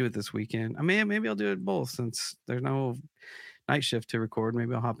night. I might do it this weekend. I mean, maybe I'll do it both since there's no night shift to record.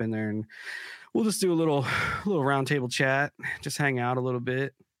 Maybe I'll hop in there and we'll just do a little round table chat, just hang out a little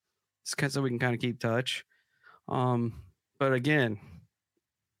bit, so we can kind of keep touch. But again,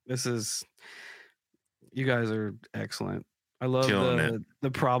 you guys are excellent. I love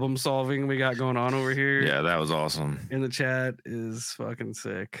the problem solving we got going on over here. Yeah, that was awesome. In the chat is fucking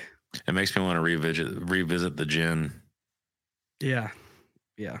sick. It makes me want to revisit the gin. Yeah.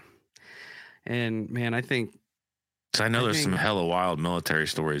 And man, I think 'Cause I know there's some hella wild military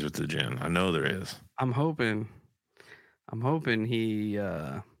stories with the gin. I know there is. I'm hoping he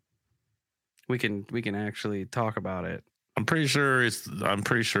we can actually talk about it. I'm pretty sure he's been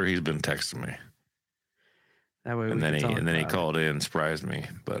texting me. That way, And then he called in and surprised me.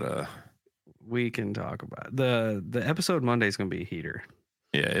 But we can talk about it. The episode Monday is gonna be a heater.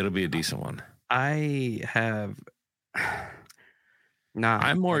 yeah, it'll be a decent one. I have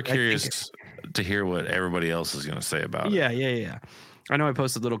I'm more curious to hear what everybody else is gonna say about it. Yeah. I know I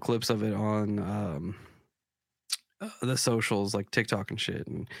posted little clips of it on the socials like TikTok and shit,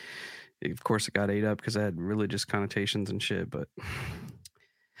 and of course it got ate up because it had religious connotations and shit. But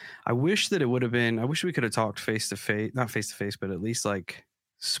I wish that it would have been. I wish we could have talked face to face, not face to face, but at least like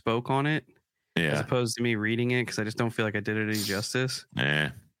spoke on it, as Yeah. opposed to me reading it, because I just don't feel like I did it any justice.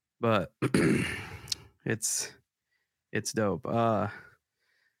 Yeah. But it's dope.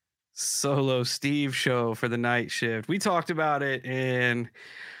 Solo Steve show for the night shift. We talked about it, and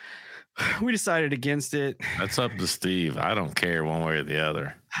we decided against it. That's up to Steve. I don't care one way or the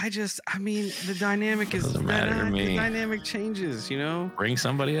other. I mean, the dynamic is Doesn't matter to me. The dynamic changes, you know. Bring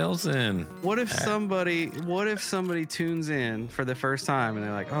somebody else in. What if somebody tunes in for the first time and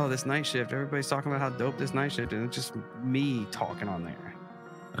they're like, "Oh, this night shift. Everybody's talking about how dope this night shift, and it's just me talking on there."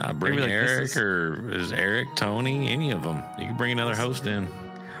 Bring like, Eric, or is Eric, Tony, any of them? You can bring another host in.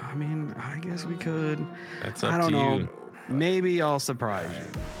 I mean, I guess we could. That's up I don't to know. you. Maybe I'll surprise you.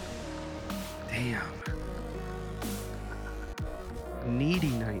 Damn. Needy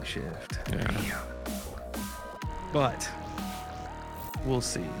night shift. Yeah. Damn. But we'll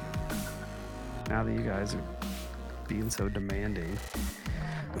see. Now that you guys are being so demanding.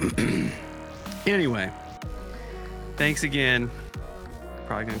 Anyway, thanks again.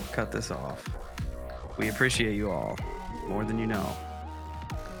 Probably gonna cut this off. We appreciate you all more than you know.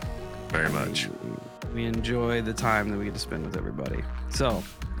 Very much. We enjoy the time that we get to spend with everybody. So,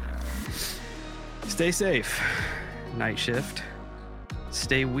 stay safe, night shift.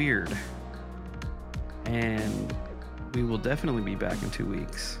 Stay weird. And we will definitely be back in 2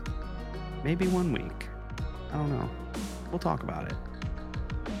 weeks. Maybe 1 week. I don't know. We'll talk about it.